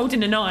scared. He's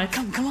holding a knife.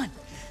 Come on.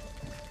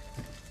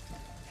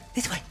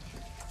 This way.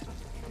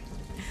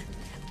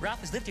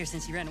 Ralph has lived here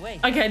since he ran away.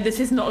 Okay, this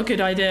is not a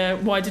good idea.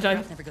 Why did I...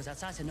 Ralph never goes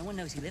outside, so no one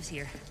knows he lives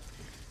here.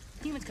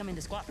 Humans come in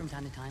to squat from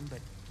time to time, but,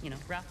 you know,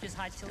 Ralph just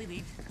hides till he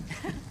leaves.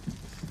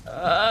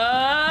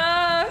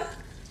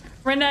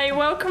 Renee,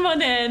 welcome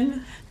on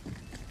in.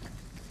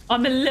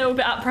 I'm a little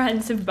bit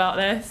apprehensive about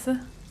this.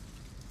 Come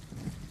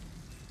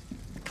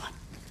on.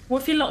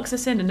 What if he locks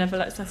us in and never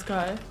lets us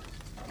go?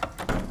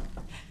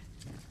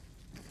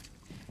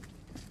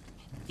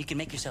 You can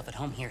make yourself at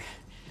home here.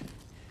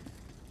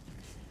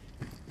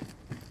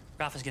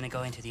 Ralph is gonna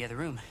go into the other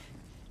room.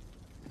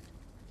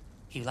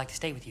 He would like to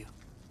stay with you.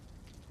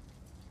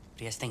 But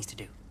he has things to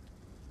do.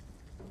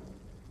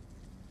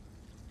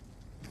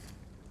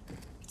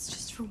 It's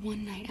just for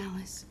one night,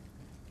 Alice.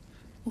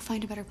 We'll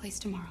find a better place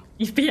tomorrow.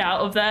 You'd be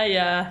out of there,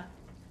 yeah.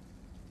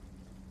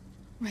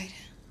 Right.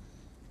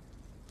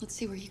 Let's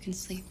see where you can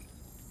sleep.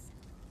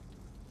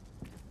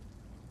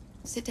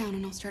 Sit down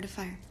and I'll start a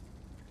fire.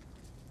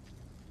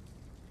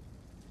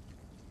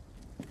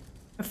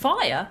 A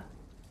fire?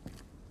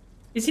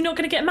 Is he not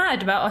going to get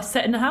mad about us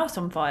setting the house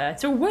on fire?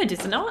 It's all wood,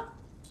 isn't it?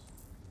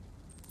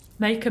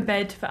 Make a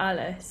bed for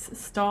Alice.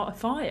 Start a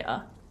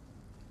fire.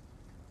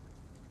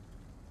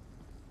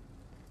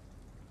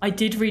 I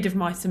did read of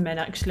Mice and Men,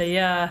 actually,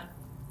 yeah.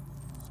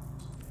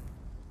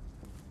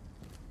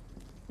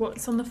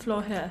 What's on the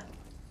floor here?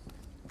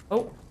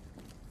 Oh.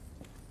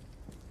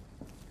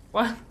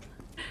 What?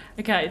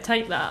 Okay,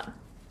 take that.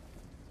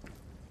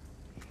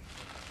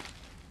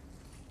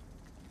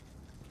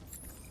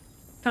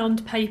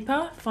 Found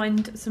paper,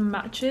 find some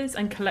matches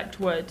and collect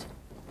wood.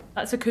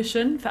 That's a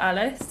cushion for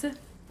Alice.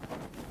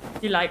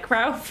 You like,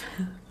 Ralph?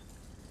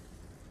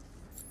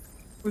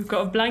 We've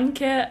got a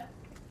blanket.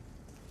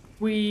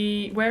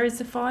 Where is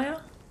the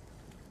fire?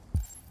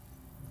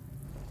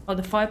 Oh,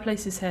 the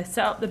fireplace is here.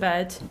 Set up the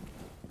bed.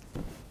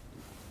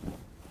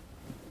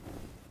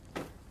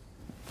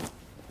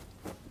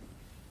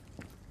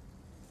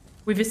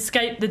 We've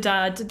escaped the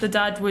dad. The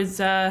dad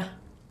was not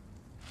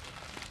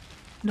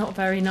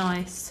very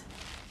nice.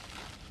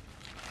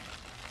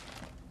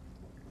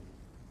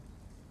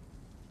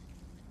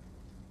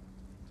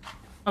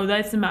 Oh,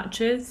 there's the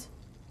matches.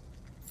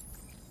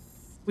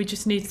 We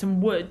just need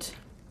some wood.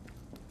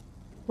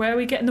 Where are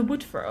we getting the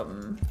wood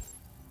from?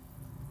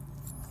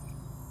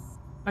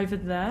 Over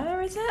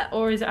there, is it?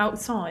 Or is it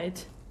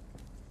outside?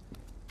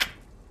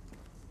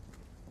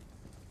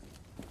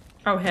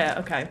 Oh, here,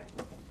 okay.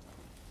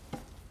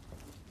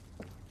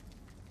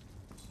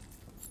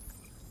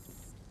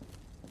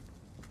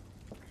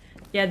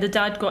 Yeah, the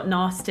dad got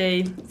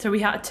nasty, so we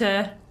had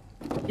to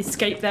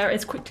escape there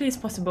as quickly as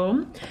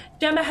possible.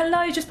 Gemma,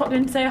 hello, just popped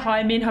in to say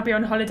hi. Me and hubby are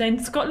on holiday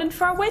in Scotland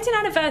for our wedding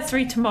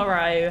anniversary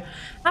tomorrow.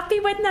 Happy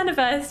wedding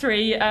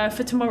anniversary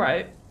for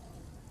tomorrow.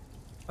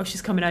 Oh,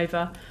 she's coming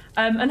over.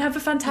 And have a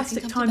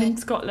fantastic time in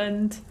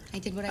Scotland. I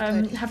did what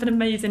I could. Have an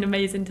amazing,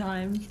 amazing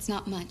time. It's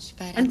not much,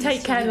 but... And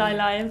take care,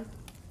 Lila.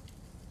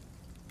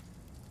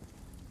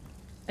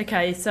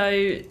 Okay,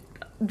 so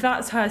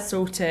that's her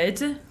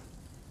sorted.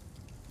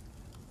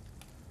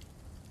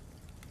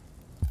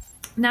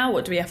 Now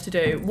what do we have to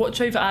do? Watch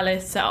over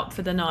Alice, set up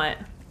for the night.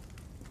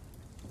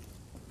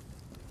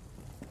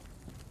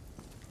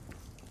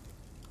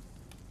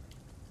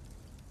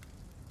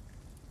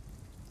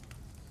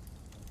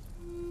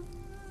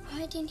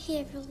 Why didn't he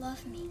ever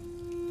love me?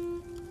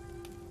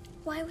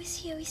 Why was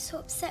he always so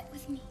upset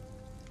with me?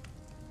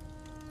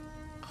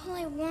 All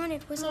I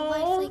wanted was a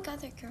life like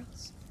other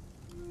girls.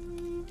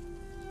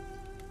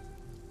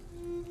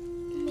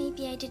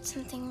 Maybe I did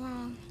something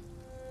wrong.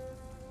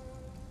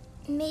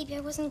 Maybe I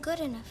wasn't good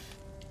enough.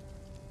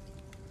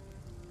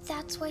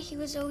 That's why he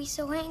was always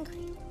so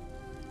angry.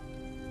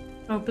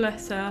 Oh,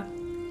 bless her.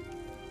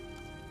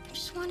 I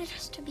just wanted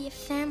us to be a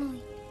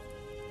family.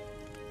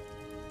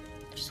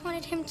 I just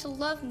wanted him to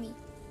love me.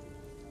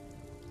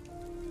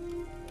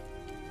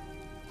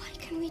 Why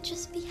can't we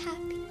just be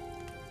happy?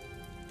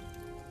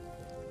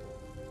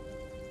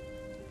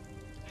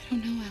 I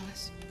don't know,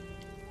 Alice.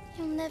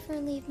 You'll never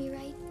leave me,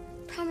 right?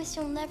 Promise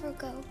you'll never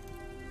go.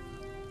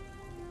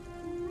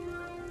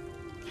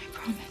 I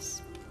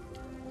promise.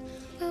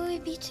 Will we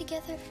be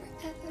together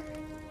forever?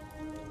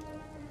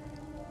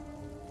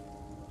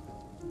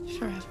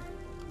 Forever.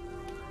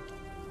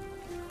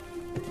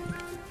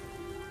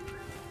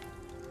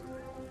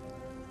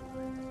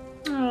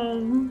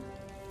 Oh.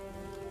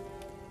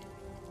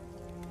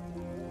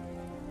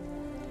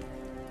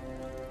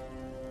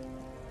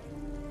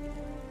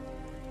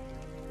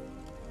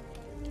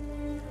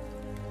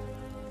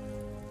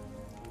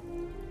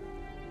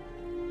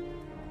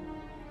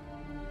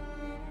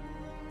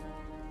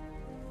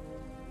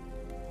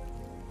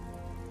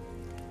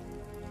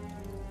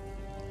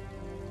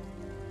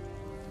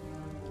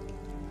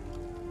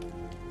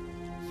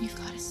 You've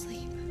got to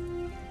sleep.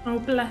 Oh,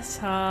 bless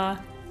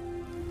her.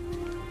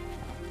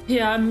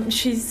 Yeah,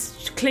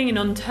 she's clinging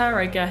on to her,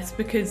 I guess,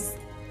 because...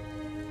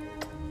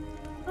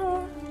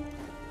 Oh.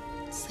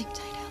 Sleep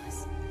tight,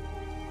 Alice.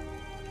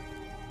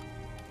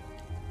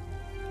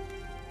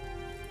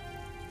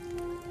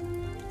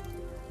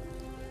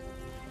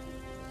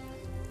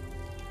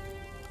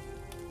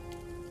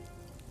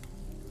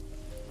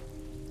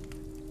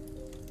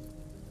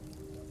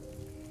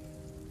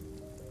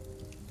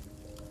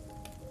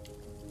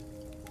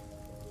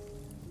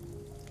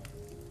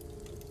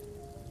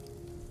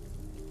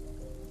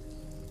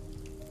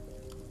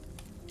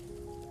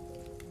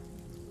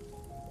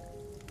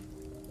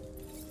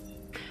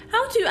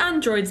 How do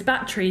androids'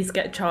 batteries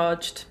get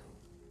charged?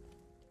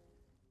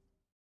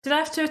 Do they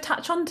have to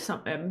attach onto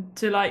something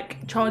to,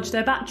 like, charge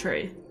their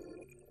battery?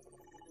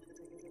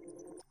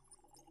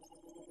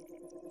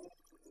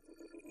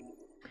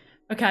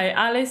 Okay,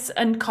 Alice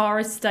and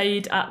Kara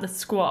stayed at the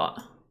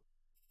squat.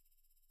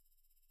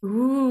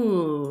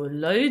 Ooh,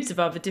 loads of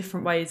other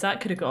different ways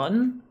that could have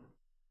gone.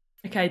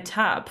 Okay,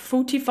 tab.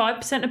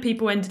 45% of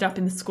people ended up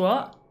in the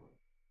squat.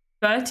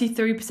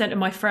 33% of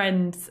my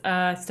friends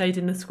stayed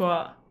in the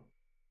squat.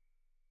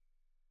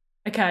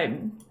 Okay,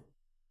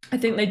 I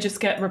think they just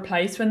get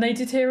replaced when they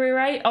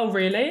deteriorate. Oh,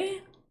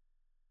 really?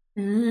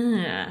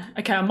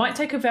 Okay, I might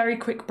take a very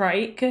quick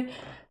break.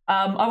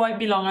 I won't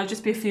be long, I'll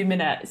just be a few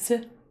minutes.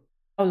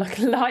 Oh, like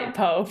a light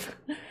bulb.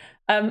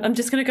 I'm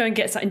just going to go and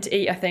get something to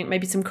eat, I think.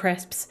 Maybe some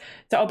crisps.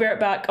 So I'll be right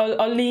back.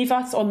 I'll leave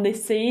us on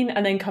this scene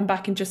and then come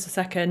back in just a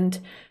second.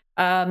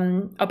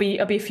 I'll be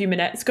a few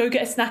minutes. Go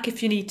get a snack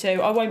if you need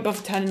to. I won't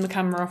bother turning the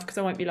camera off because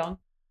I won't be long.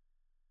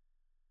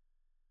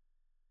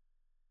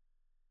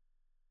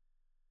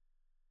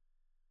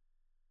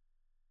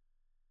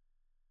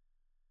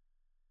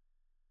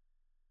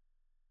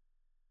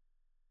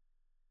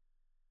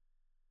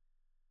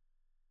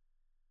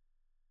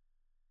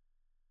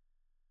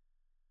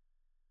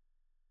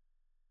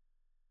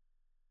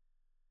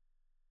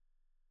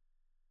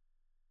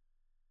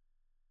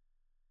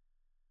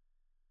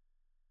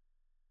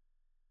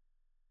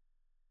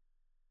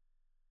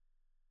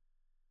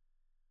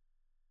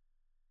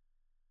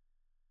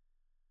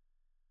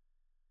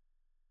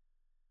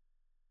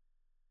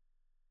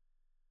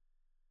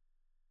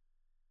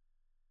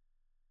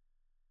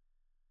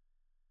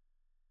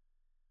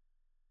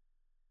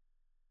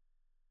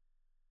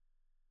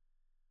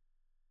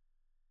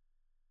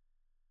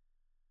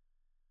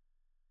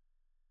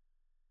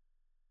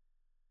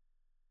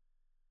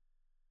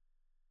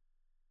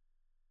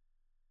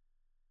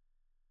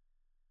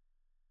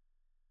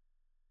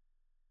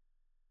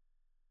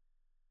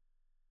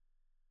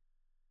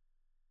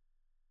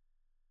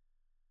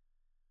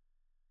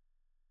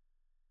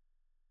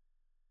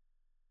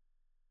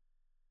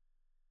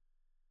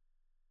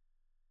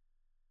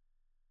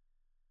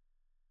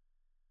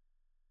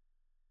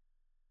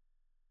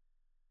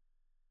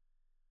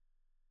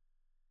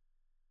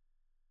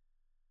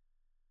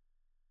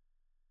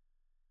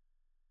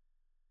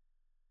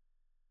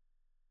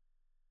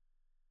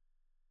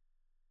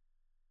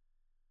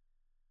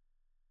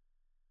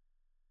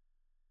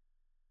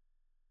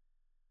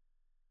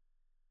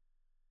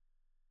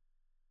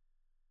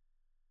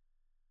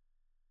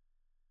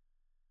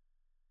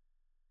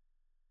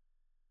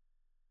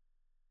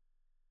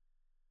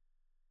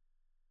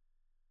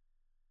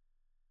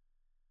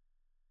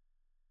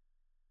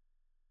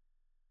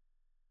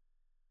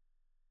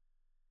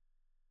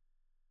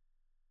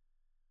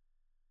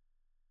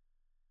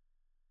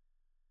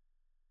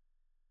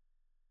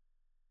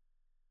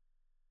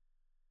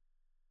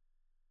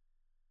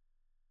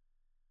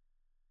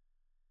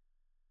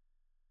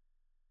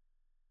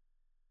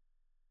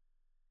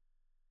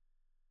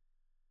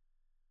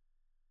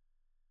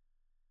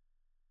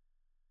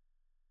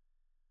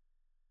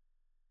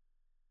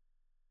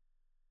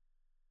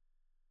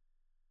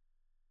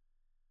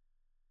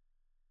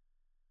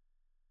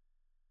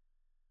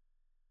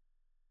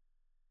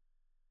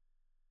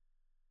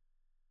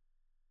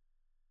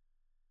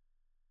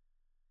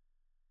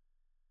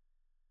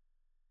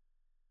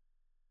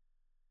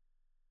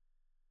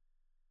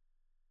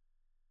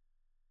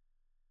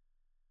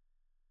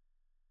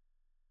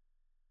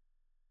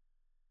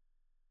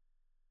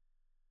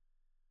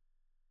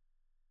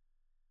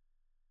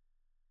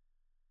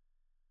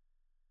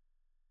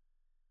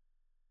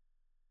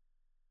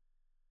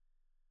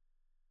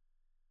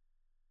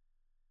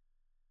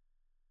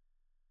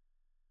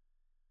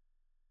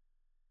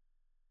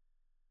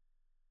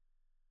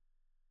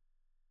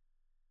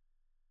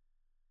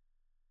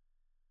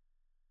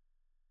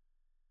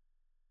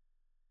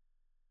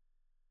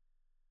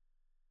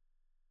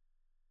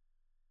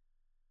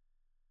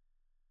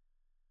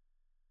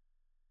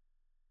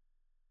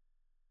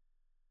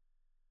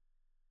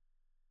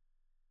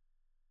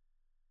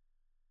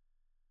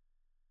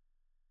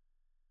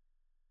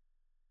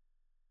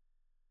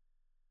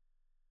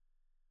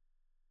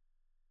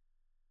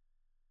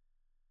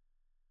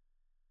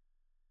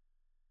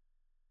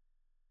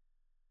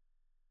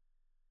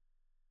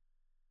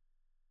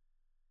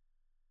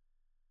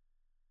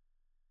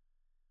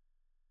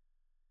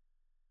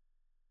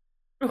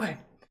 Okay.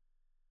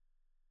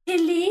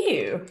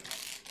 Hello.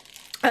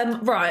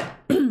 Right.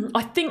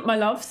 I think, my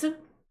loves,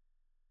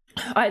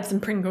 I had some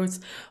Pringles.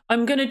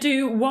 I'm going to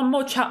do one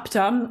more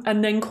chapter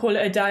and then call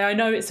it a day. I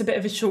know it's a bit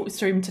of a short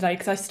stream today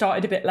because I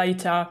started a bit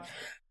later,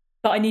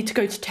 but I need to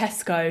go to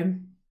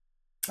Tesco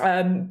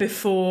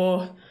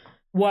before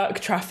work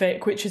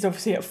traffic, which is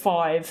obviously at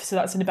 5, so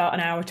that's in about an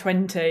hour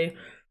 20.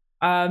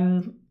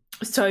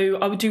 So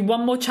I will do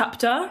one more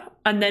chapter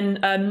and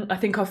then I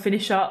think I'll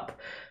finish up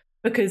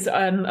because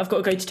I've got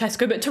to go to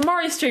Tesco. But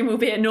tomorrow's stream will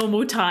be at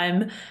normal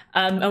time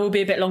and will be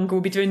a bit longer.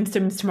 We'll be doing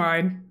Sims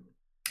tomorrow.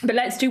 But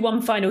let's do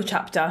one final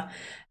chapter.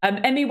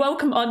 Emmy,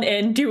 welcome on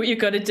in. Do what you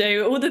got to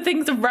do. All the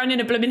things are run in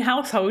a blooming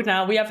household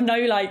now. We have no,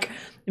 like,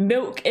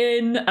 milk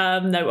in,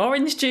 no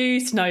orange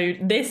juice, no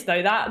this,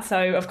 no that.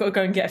 So I've got to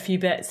go and get a few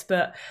bits.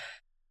 But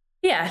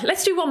yeah,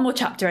 let's do one more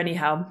chapter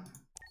anyhow.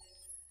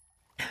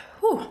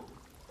 Whew.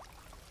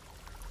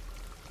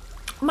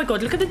 Oh my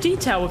god, look at the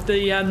detail of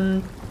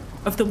the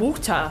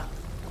water.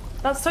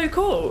 That's so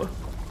cool.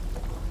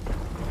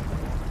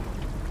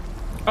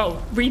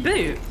 Oh,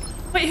 reboot.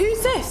 Wait,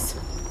 who's this?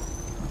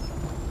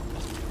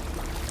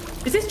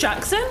 Is this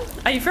Jackson?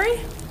 Avery?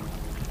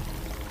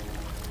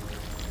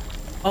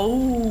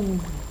 Oh.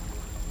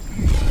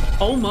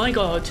 Oh my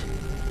god.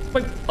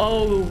 Wait,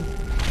 oh.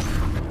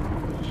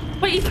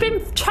 Wait, he's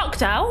been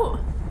chucked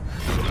out?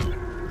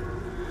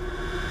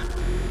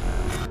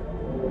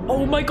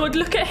 Oh my god,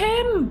 look at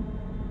him.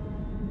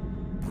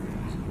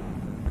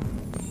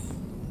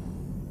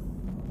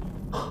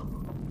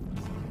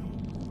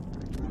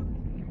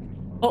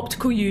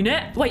 Optical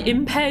unit. Wait,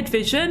 impaired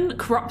vision,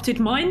 corrupted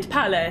mind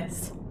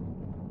palace.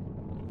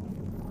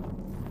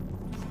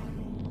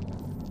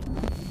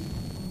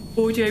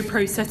 Audio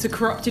processor,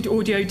 corrupted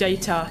audio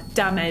data,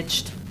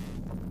 damaged.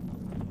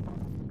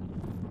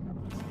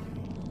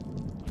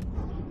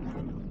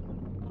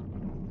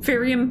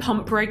 Thirium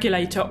pump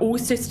regulator, all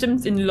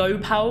systems in low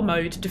power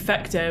mode,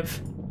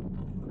 defective.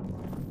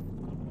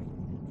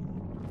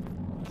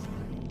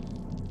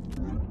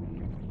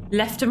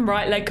 Left and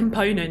right leg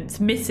components,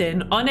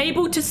 missing.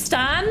 Unable to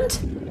stand?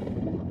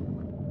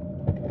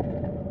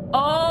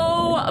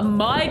 Oh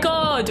my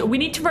god, we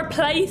need to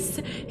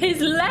replace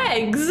his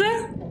legs.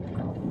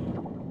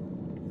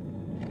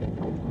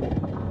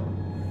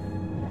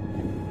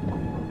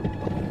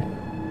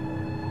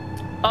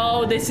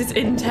 Oh, this is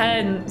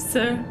intense.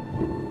 And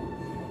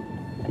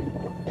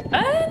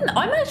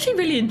I'm actually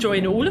really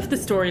enjoying all of the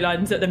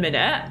storylines at the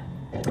minute.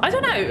 I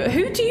don't know,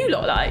 who do you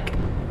lot like?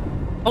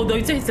 Oh,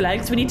 those are his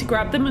legs. We need to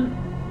grab them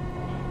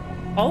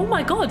and... Oh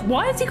my god,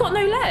 why has he got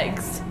no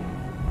legs?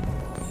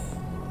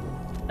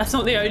 That's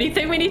not the only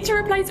thing we need to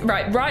replace.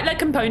 Right, right leg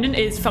component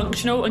is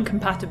functional and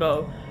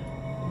compatible.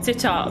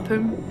 Sit up.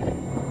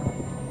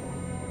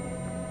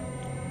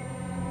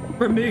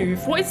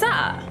 Remove. What is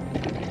that?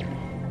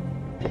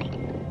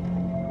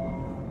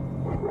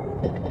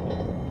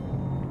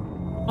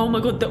 Oh my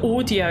god, the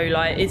audio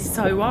like is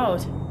so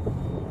wild.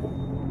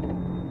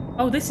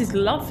 Oh, this is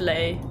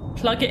lovely.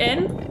 Plug it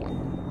in.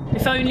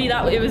 If only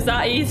it was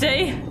that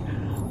easy.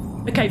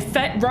 Okay,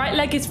 right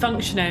leg is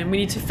functioning. We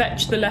need to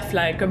fetch the left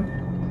leg.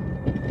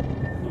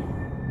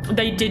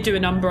 They did do a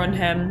number on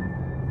him.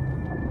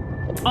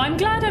 I'm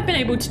glad I've been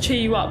able to cheer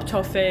you up,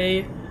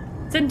 Toffee.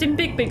 Send him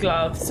big, big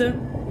loves.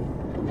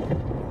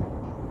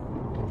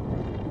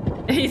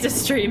 He's a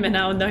streamer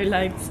now, no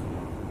legs.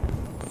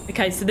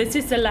 Okay, so this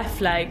is the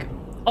left leg.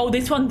 Oh,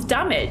 this one's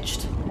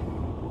damaged.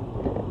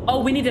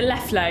 Oh, we need a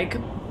left leg.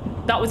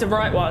 That was a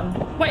right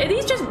one. Wait, are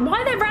these just...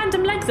 Why are there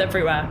random legs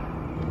everywhere?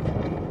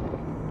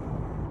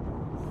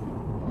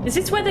 Is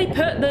this where they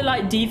put the,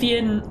 like,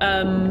 deviant,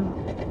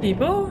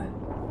 people?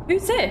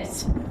 Who's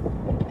this?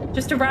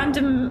 Just a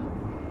random...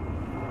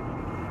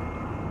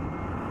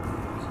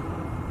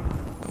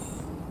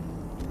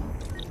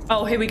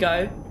 Oh, here we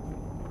go.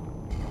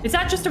 Is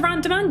that just a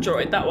random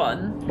android, that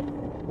one?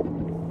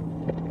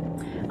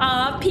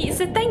 Peter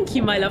said, thank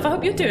you, my love. I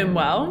hope you're doing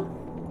well.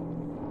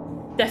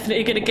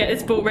 Definitely going to get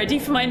this ball ready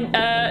for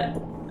my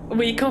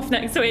week off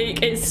next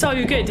week. It's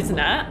so good, isn't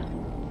it?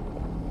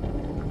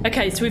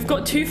 Okay, so we've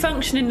got 2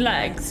 functioning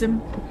legs.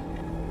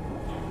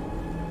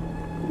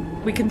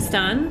 We can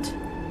stand.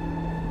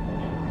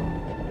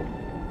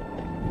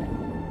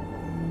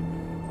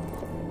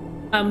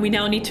 We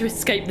now need to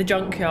escape the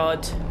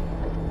junkyard.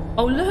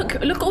 Oh, look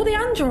at all the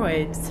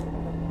androids.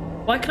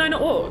 Why can I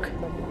not walk?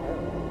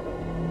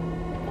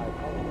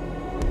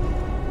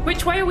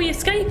 Which way are we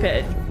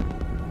escaping?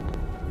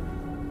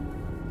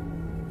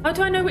 How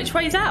do I know which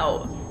way's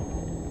out?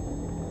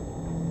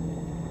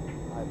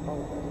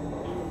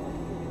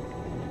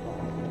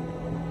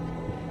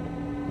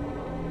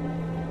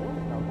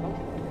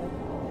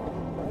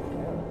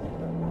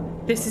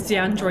 This is the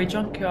android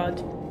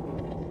junkyard.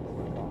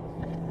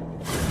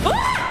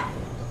 Ah!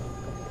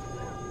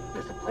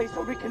 There's a place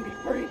where we can be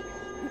free.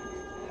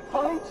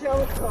 Find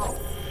Jericho.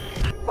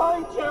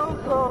 Find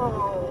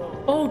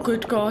Jericho. Oh,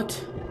 good God.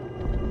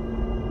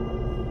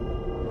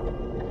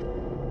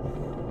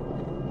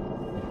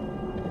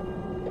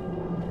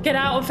 Get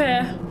out of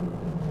here.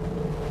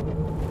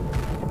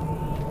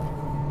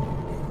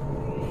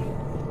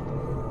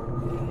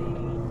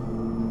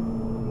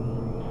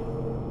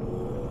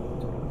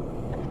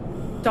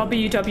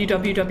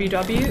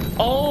 www.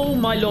 Oh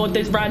my lord,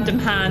 there's random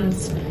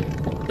hands.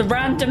 The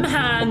random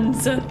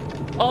hands.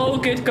 Oh,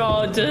 good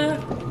God.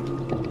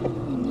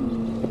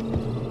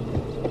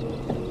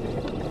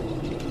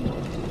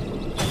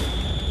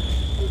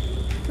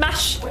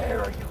 Mash.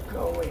 Where are you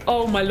going?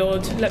 Oh my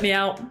lord, let me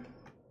out.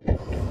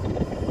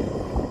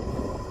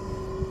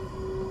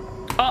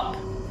 Up.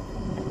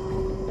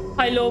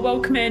 Hi, Law,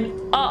 welcome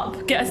in.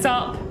 Up, get us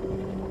up.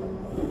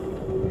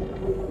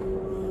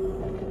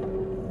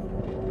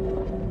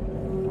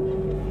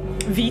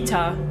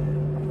 Vita.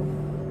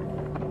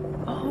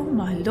 Oh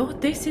my lord,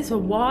 this is a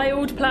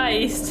wild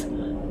place.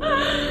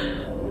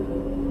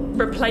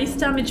 Replace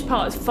damaged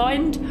parts.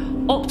 Find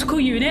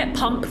optical unit,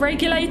 pump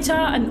regulator,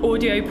 and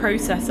audio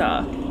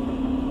processor.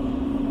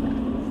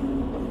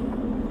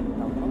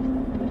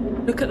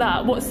 Look at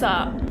that. What's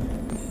that?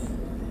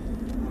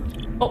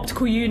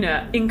 Optical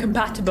unit,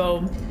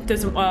 incompatible.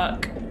 Doesn't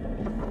work.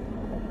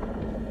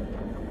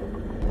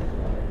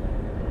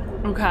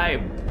 Okay.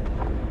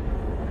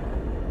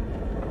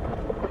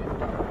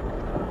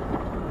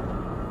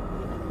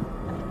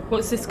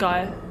 What's this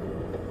guy?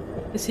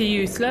 Is he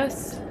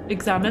useless?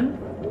 Examine.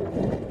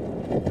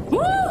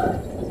 Woo!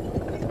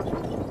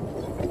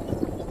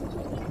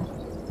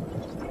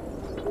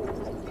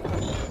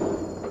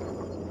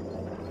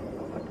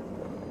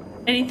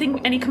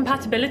 Anything, any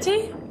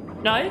compatibility?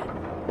 No?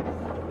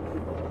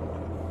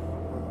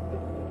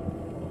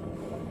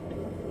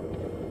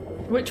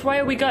 Which way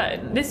are we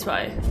going? This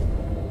way?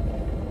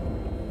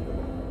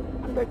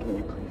 I'm begging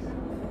you, please.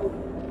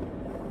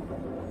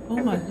 Oh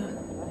my god.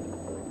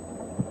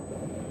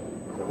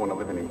 I don't want to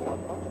live anymore.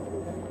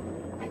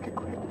 Make it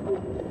quick.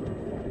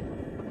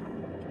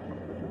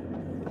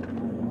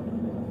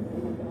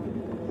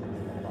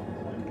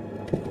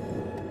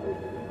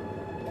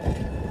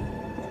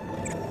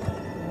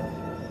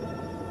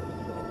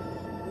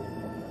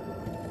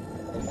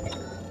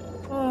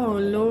 Oh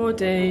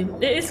lordy.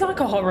 It is like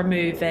a horror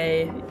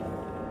movie.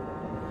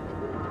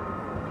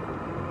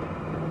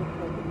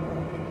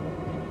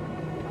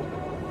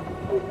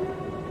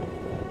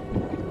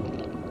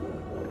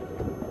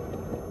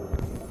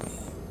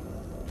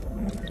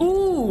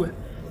 Ooh,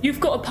 you've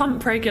got a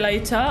pump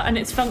regulator and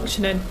it's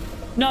functioning.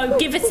 No,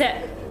 give us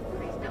it.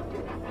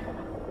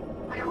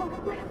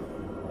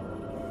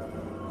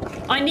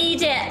 I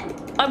need it.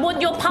 I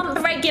want your pump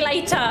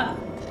regulator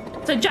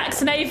so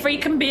Jackson Avery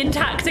can be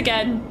intact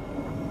again.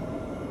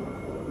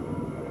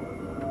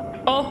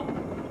 Oh.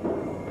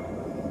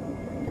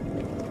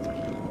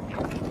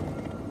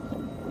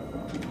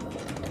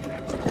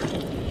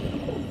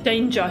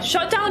 Danger.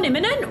 Shut down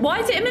imminent? Why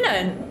is it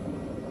imminent?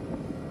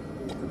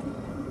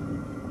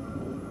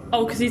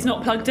 Oh, because he's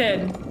not plugged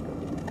in.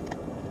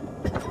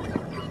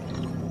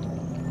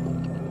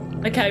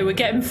 Okay, we're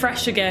getting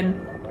fresh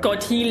again.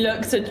 God, he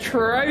looks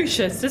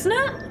atrocious, doesn't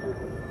it?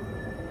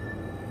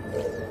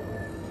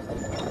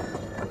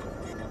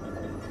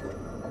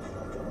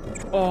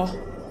 Oh.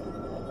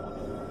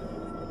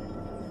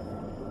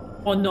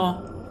 Oh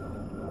no.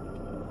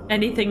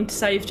 Anything to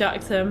save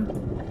Jackson.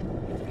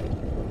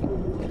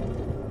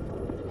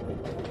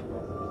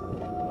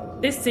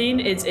 This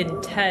scene is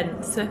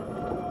intense.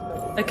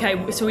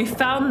 Okay, so we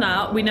found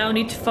that. We now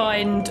need to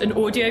find an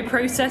audio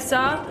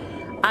processor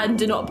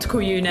and an optical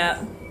unit.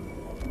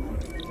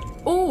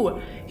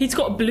 Oh, he's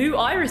got blue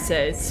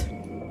irises.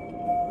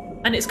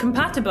 And it's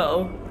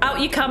compatible.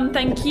 Out you come,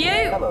 thank you.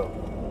 Hello.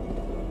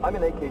 I'm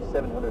an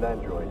AK-700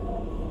 android.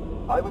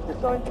 I was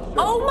designed to...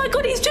 Oh my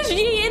god, he's just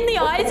yeeing the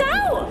eyes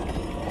out!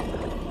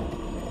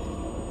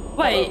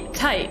 Wait, Hello.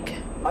 take.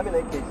 I'm an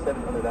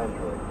AK-700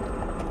 android.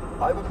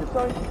 I was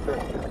designed to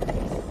search.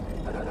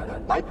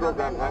 My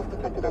program has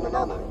detected an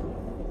anomaly.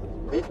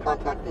 Please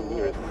contact the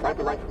nearest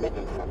Cyberlife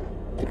Maintenance Center.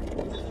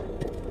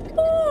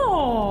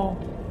 Oh!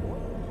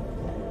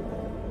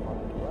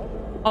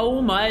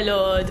 Oh my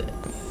lord.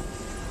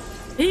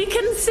 He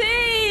can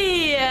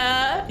see!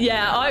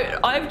 Yeah,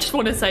 I just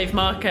want to save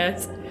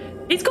Marcus.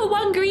 He's got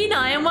one green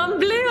eye and one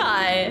blue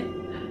eye.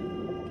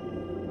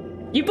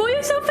 You bought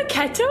yourself a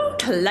kettle?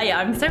 Clay,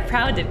 I'm so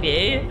proud of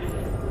you.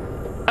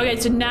 Okay,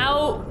 so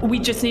now we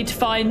just need to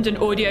find an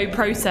audio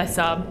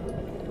processor.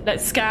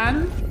 Let's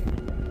scan.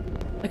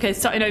 Okay,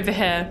 starting over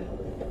here.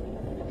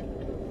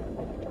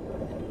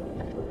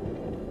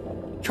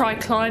 Try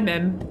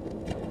climbing.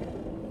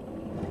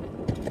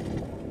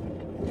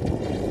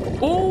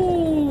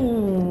 Ooh.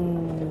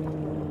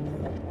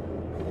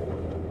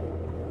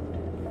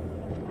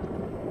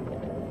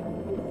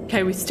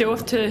 Okay, we still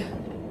have to...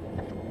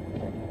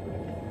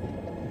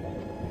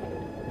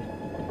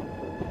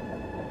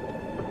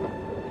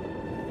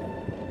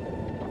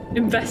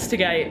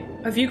 investigate.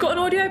 Have you got an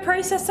audio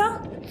processor?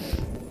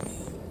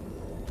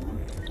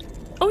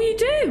 Oh, you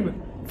do?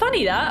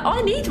 Funny that.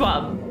 I need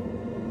one.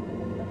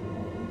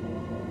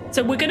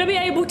 So we're going to be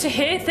able to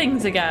hear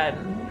things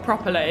again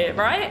properly,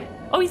 right?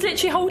 Oh, he's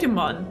literally holding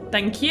one.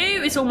 Thank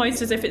you. It's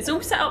almost as if it's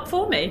all set up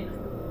for me.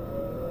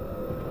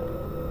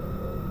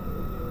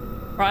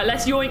 Right,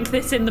 let's yoink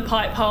this in the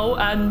pipe hole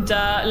and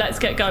let's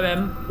get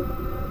going.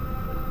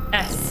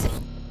 S.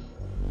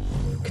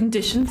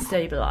 Condition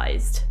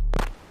stabilized.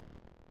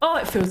 Oh,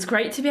 it feels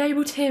great to be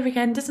able to hear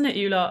again, doesn't it,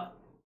 you lot?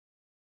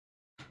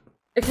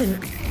 Okay.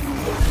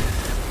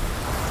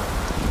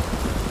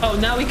 Oh,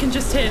 now we can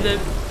just hear the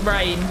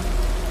rain.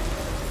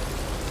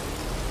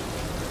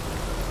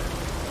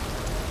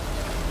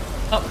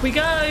 Up we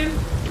go.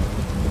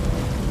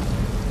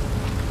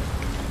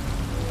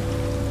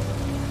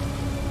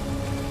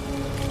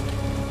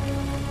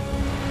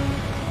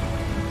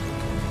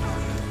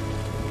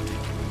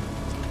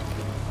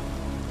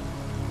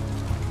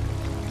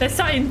 They're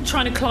starting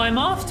trying to climb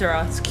after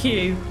us.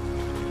 Q.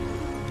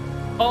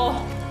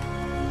 Oh.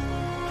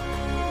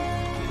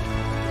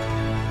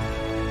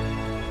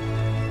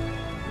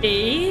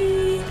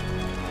 E.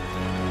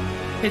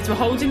 Okay, so we're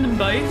holding them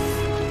both.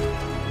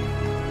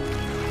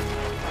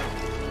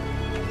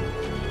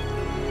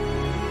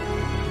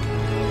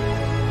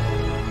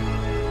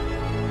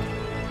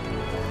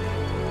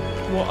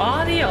 What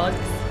are the odds?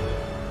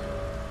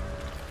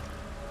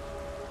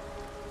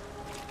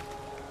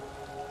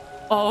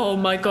 Oh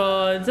my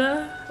god,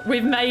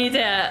 we've made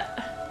it.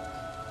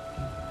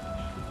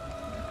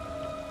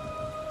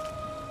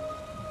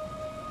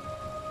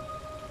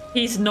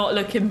 He's not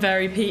looking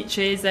very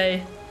peachy, is he?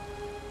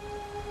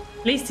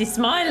 At least he's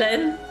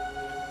smiling.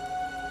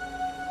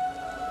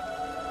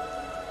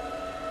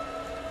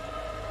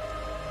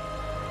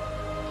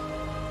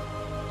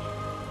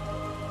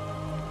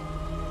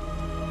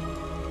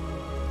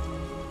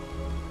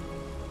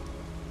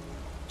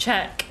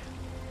 Check.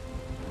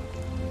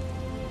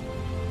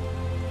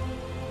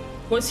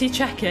 What's he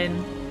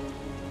checking?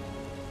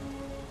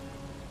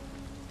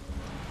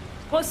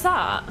 What's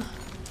that?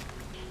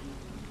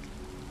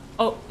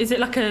 Oh, is it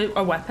like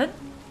a weapon?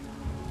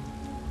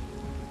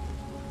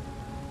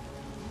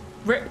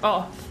 Rip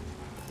off.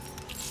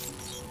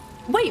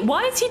 Wait,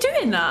 why is he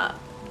doing that?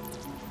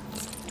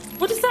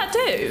 What does that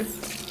do?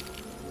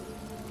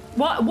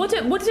 What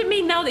does it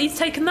mean now that he's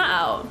taken that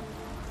out?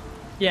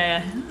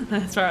 Yeah,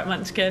 that's right,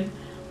 Munchkin.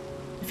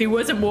 If he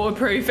wasn't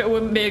waterproof, it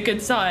wouldn't be a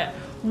good sight.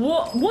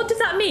 What does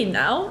that mean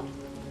now?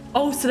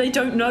 Oh, so they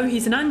don't know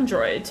he's an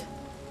android.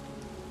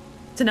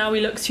 So now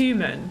he looks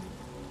human.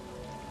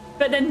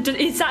 But then,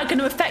 is that going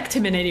to affect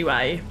him in any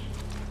way?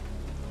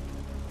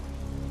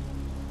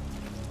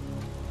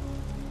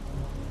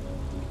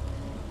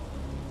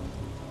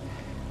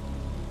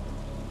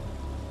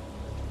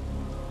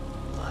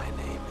 My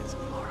name is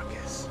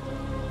Marcus.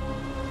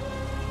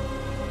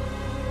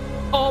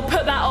 Oh,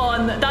 put that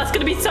on. That's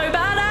going to be so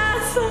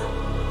badass.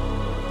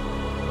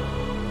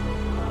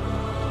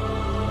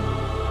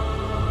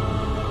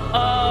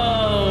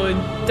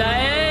 Oh,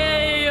 damn.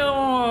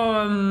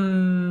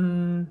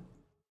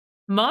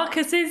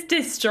 Marcus is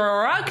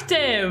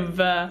destructive.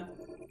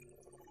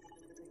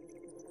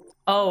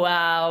 Oh,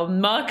 wow.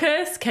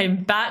 Marcus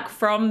came back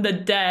from the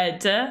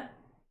dead. That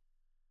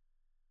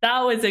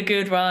was a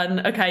good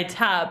one. Okay,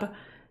 tab.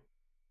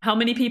 How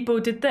many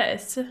people did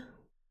this?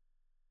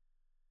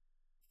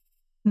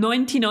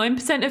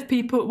 99% of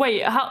people.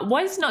 Wait,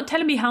 why is it not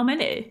telling me how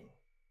many?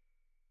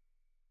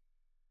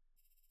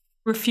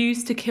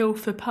 Refused to kill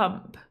for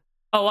pump.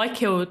 Oh, I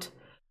killed.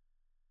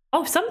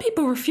 Oh, some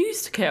people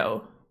refused to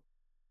kill.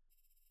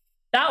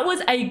 That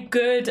was a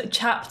good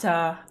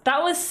chapter.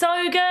 That was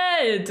so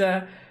good.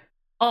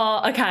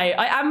 Oh, okay.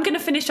 I am going to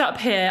finish up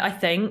here, I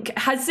think.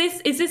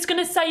 Is this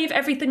going to save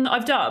everything that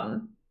I've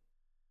done?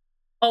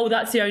 Oh,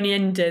 that's the only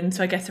ending,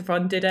 so I guess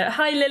everyone did it.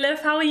 Hi,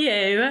 Lilith. How are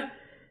you?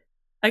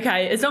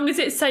 Okay, as long as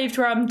it's saved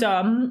where I'm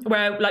done,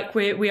 where like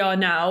we are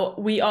now,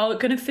 we are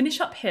going to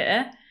finish up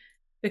here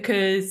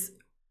because...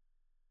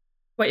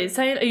 Wait, it's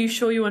saying, are you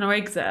sure you want to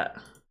exit?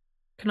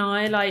 Can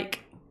I, like...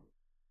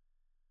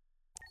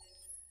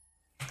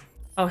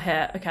 Oh,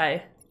 here,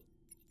 okay.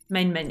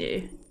 Main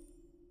menu.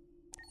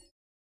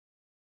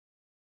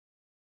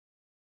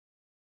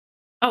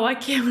 Oh, I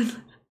killed.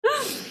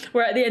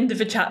 We're at the end of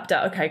a chapter.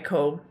 Okay,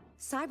 cool.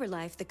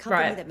 CyberLife, the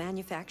company Right. that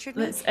manufactured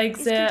me, Let's is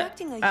exit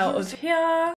conducting a out user of here.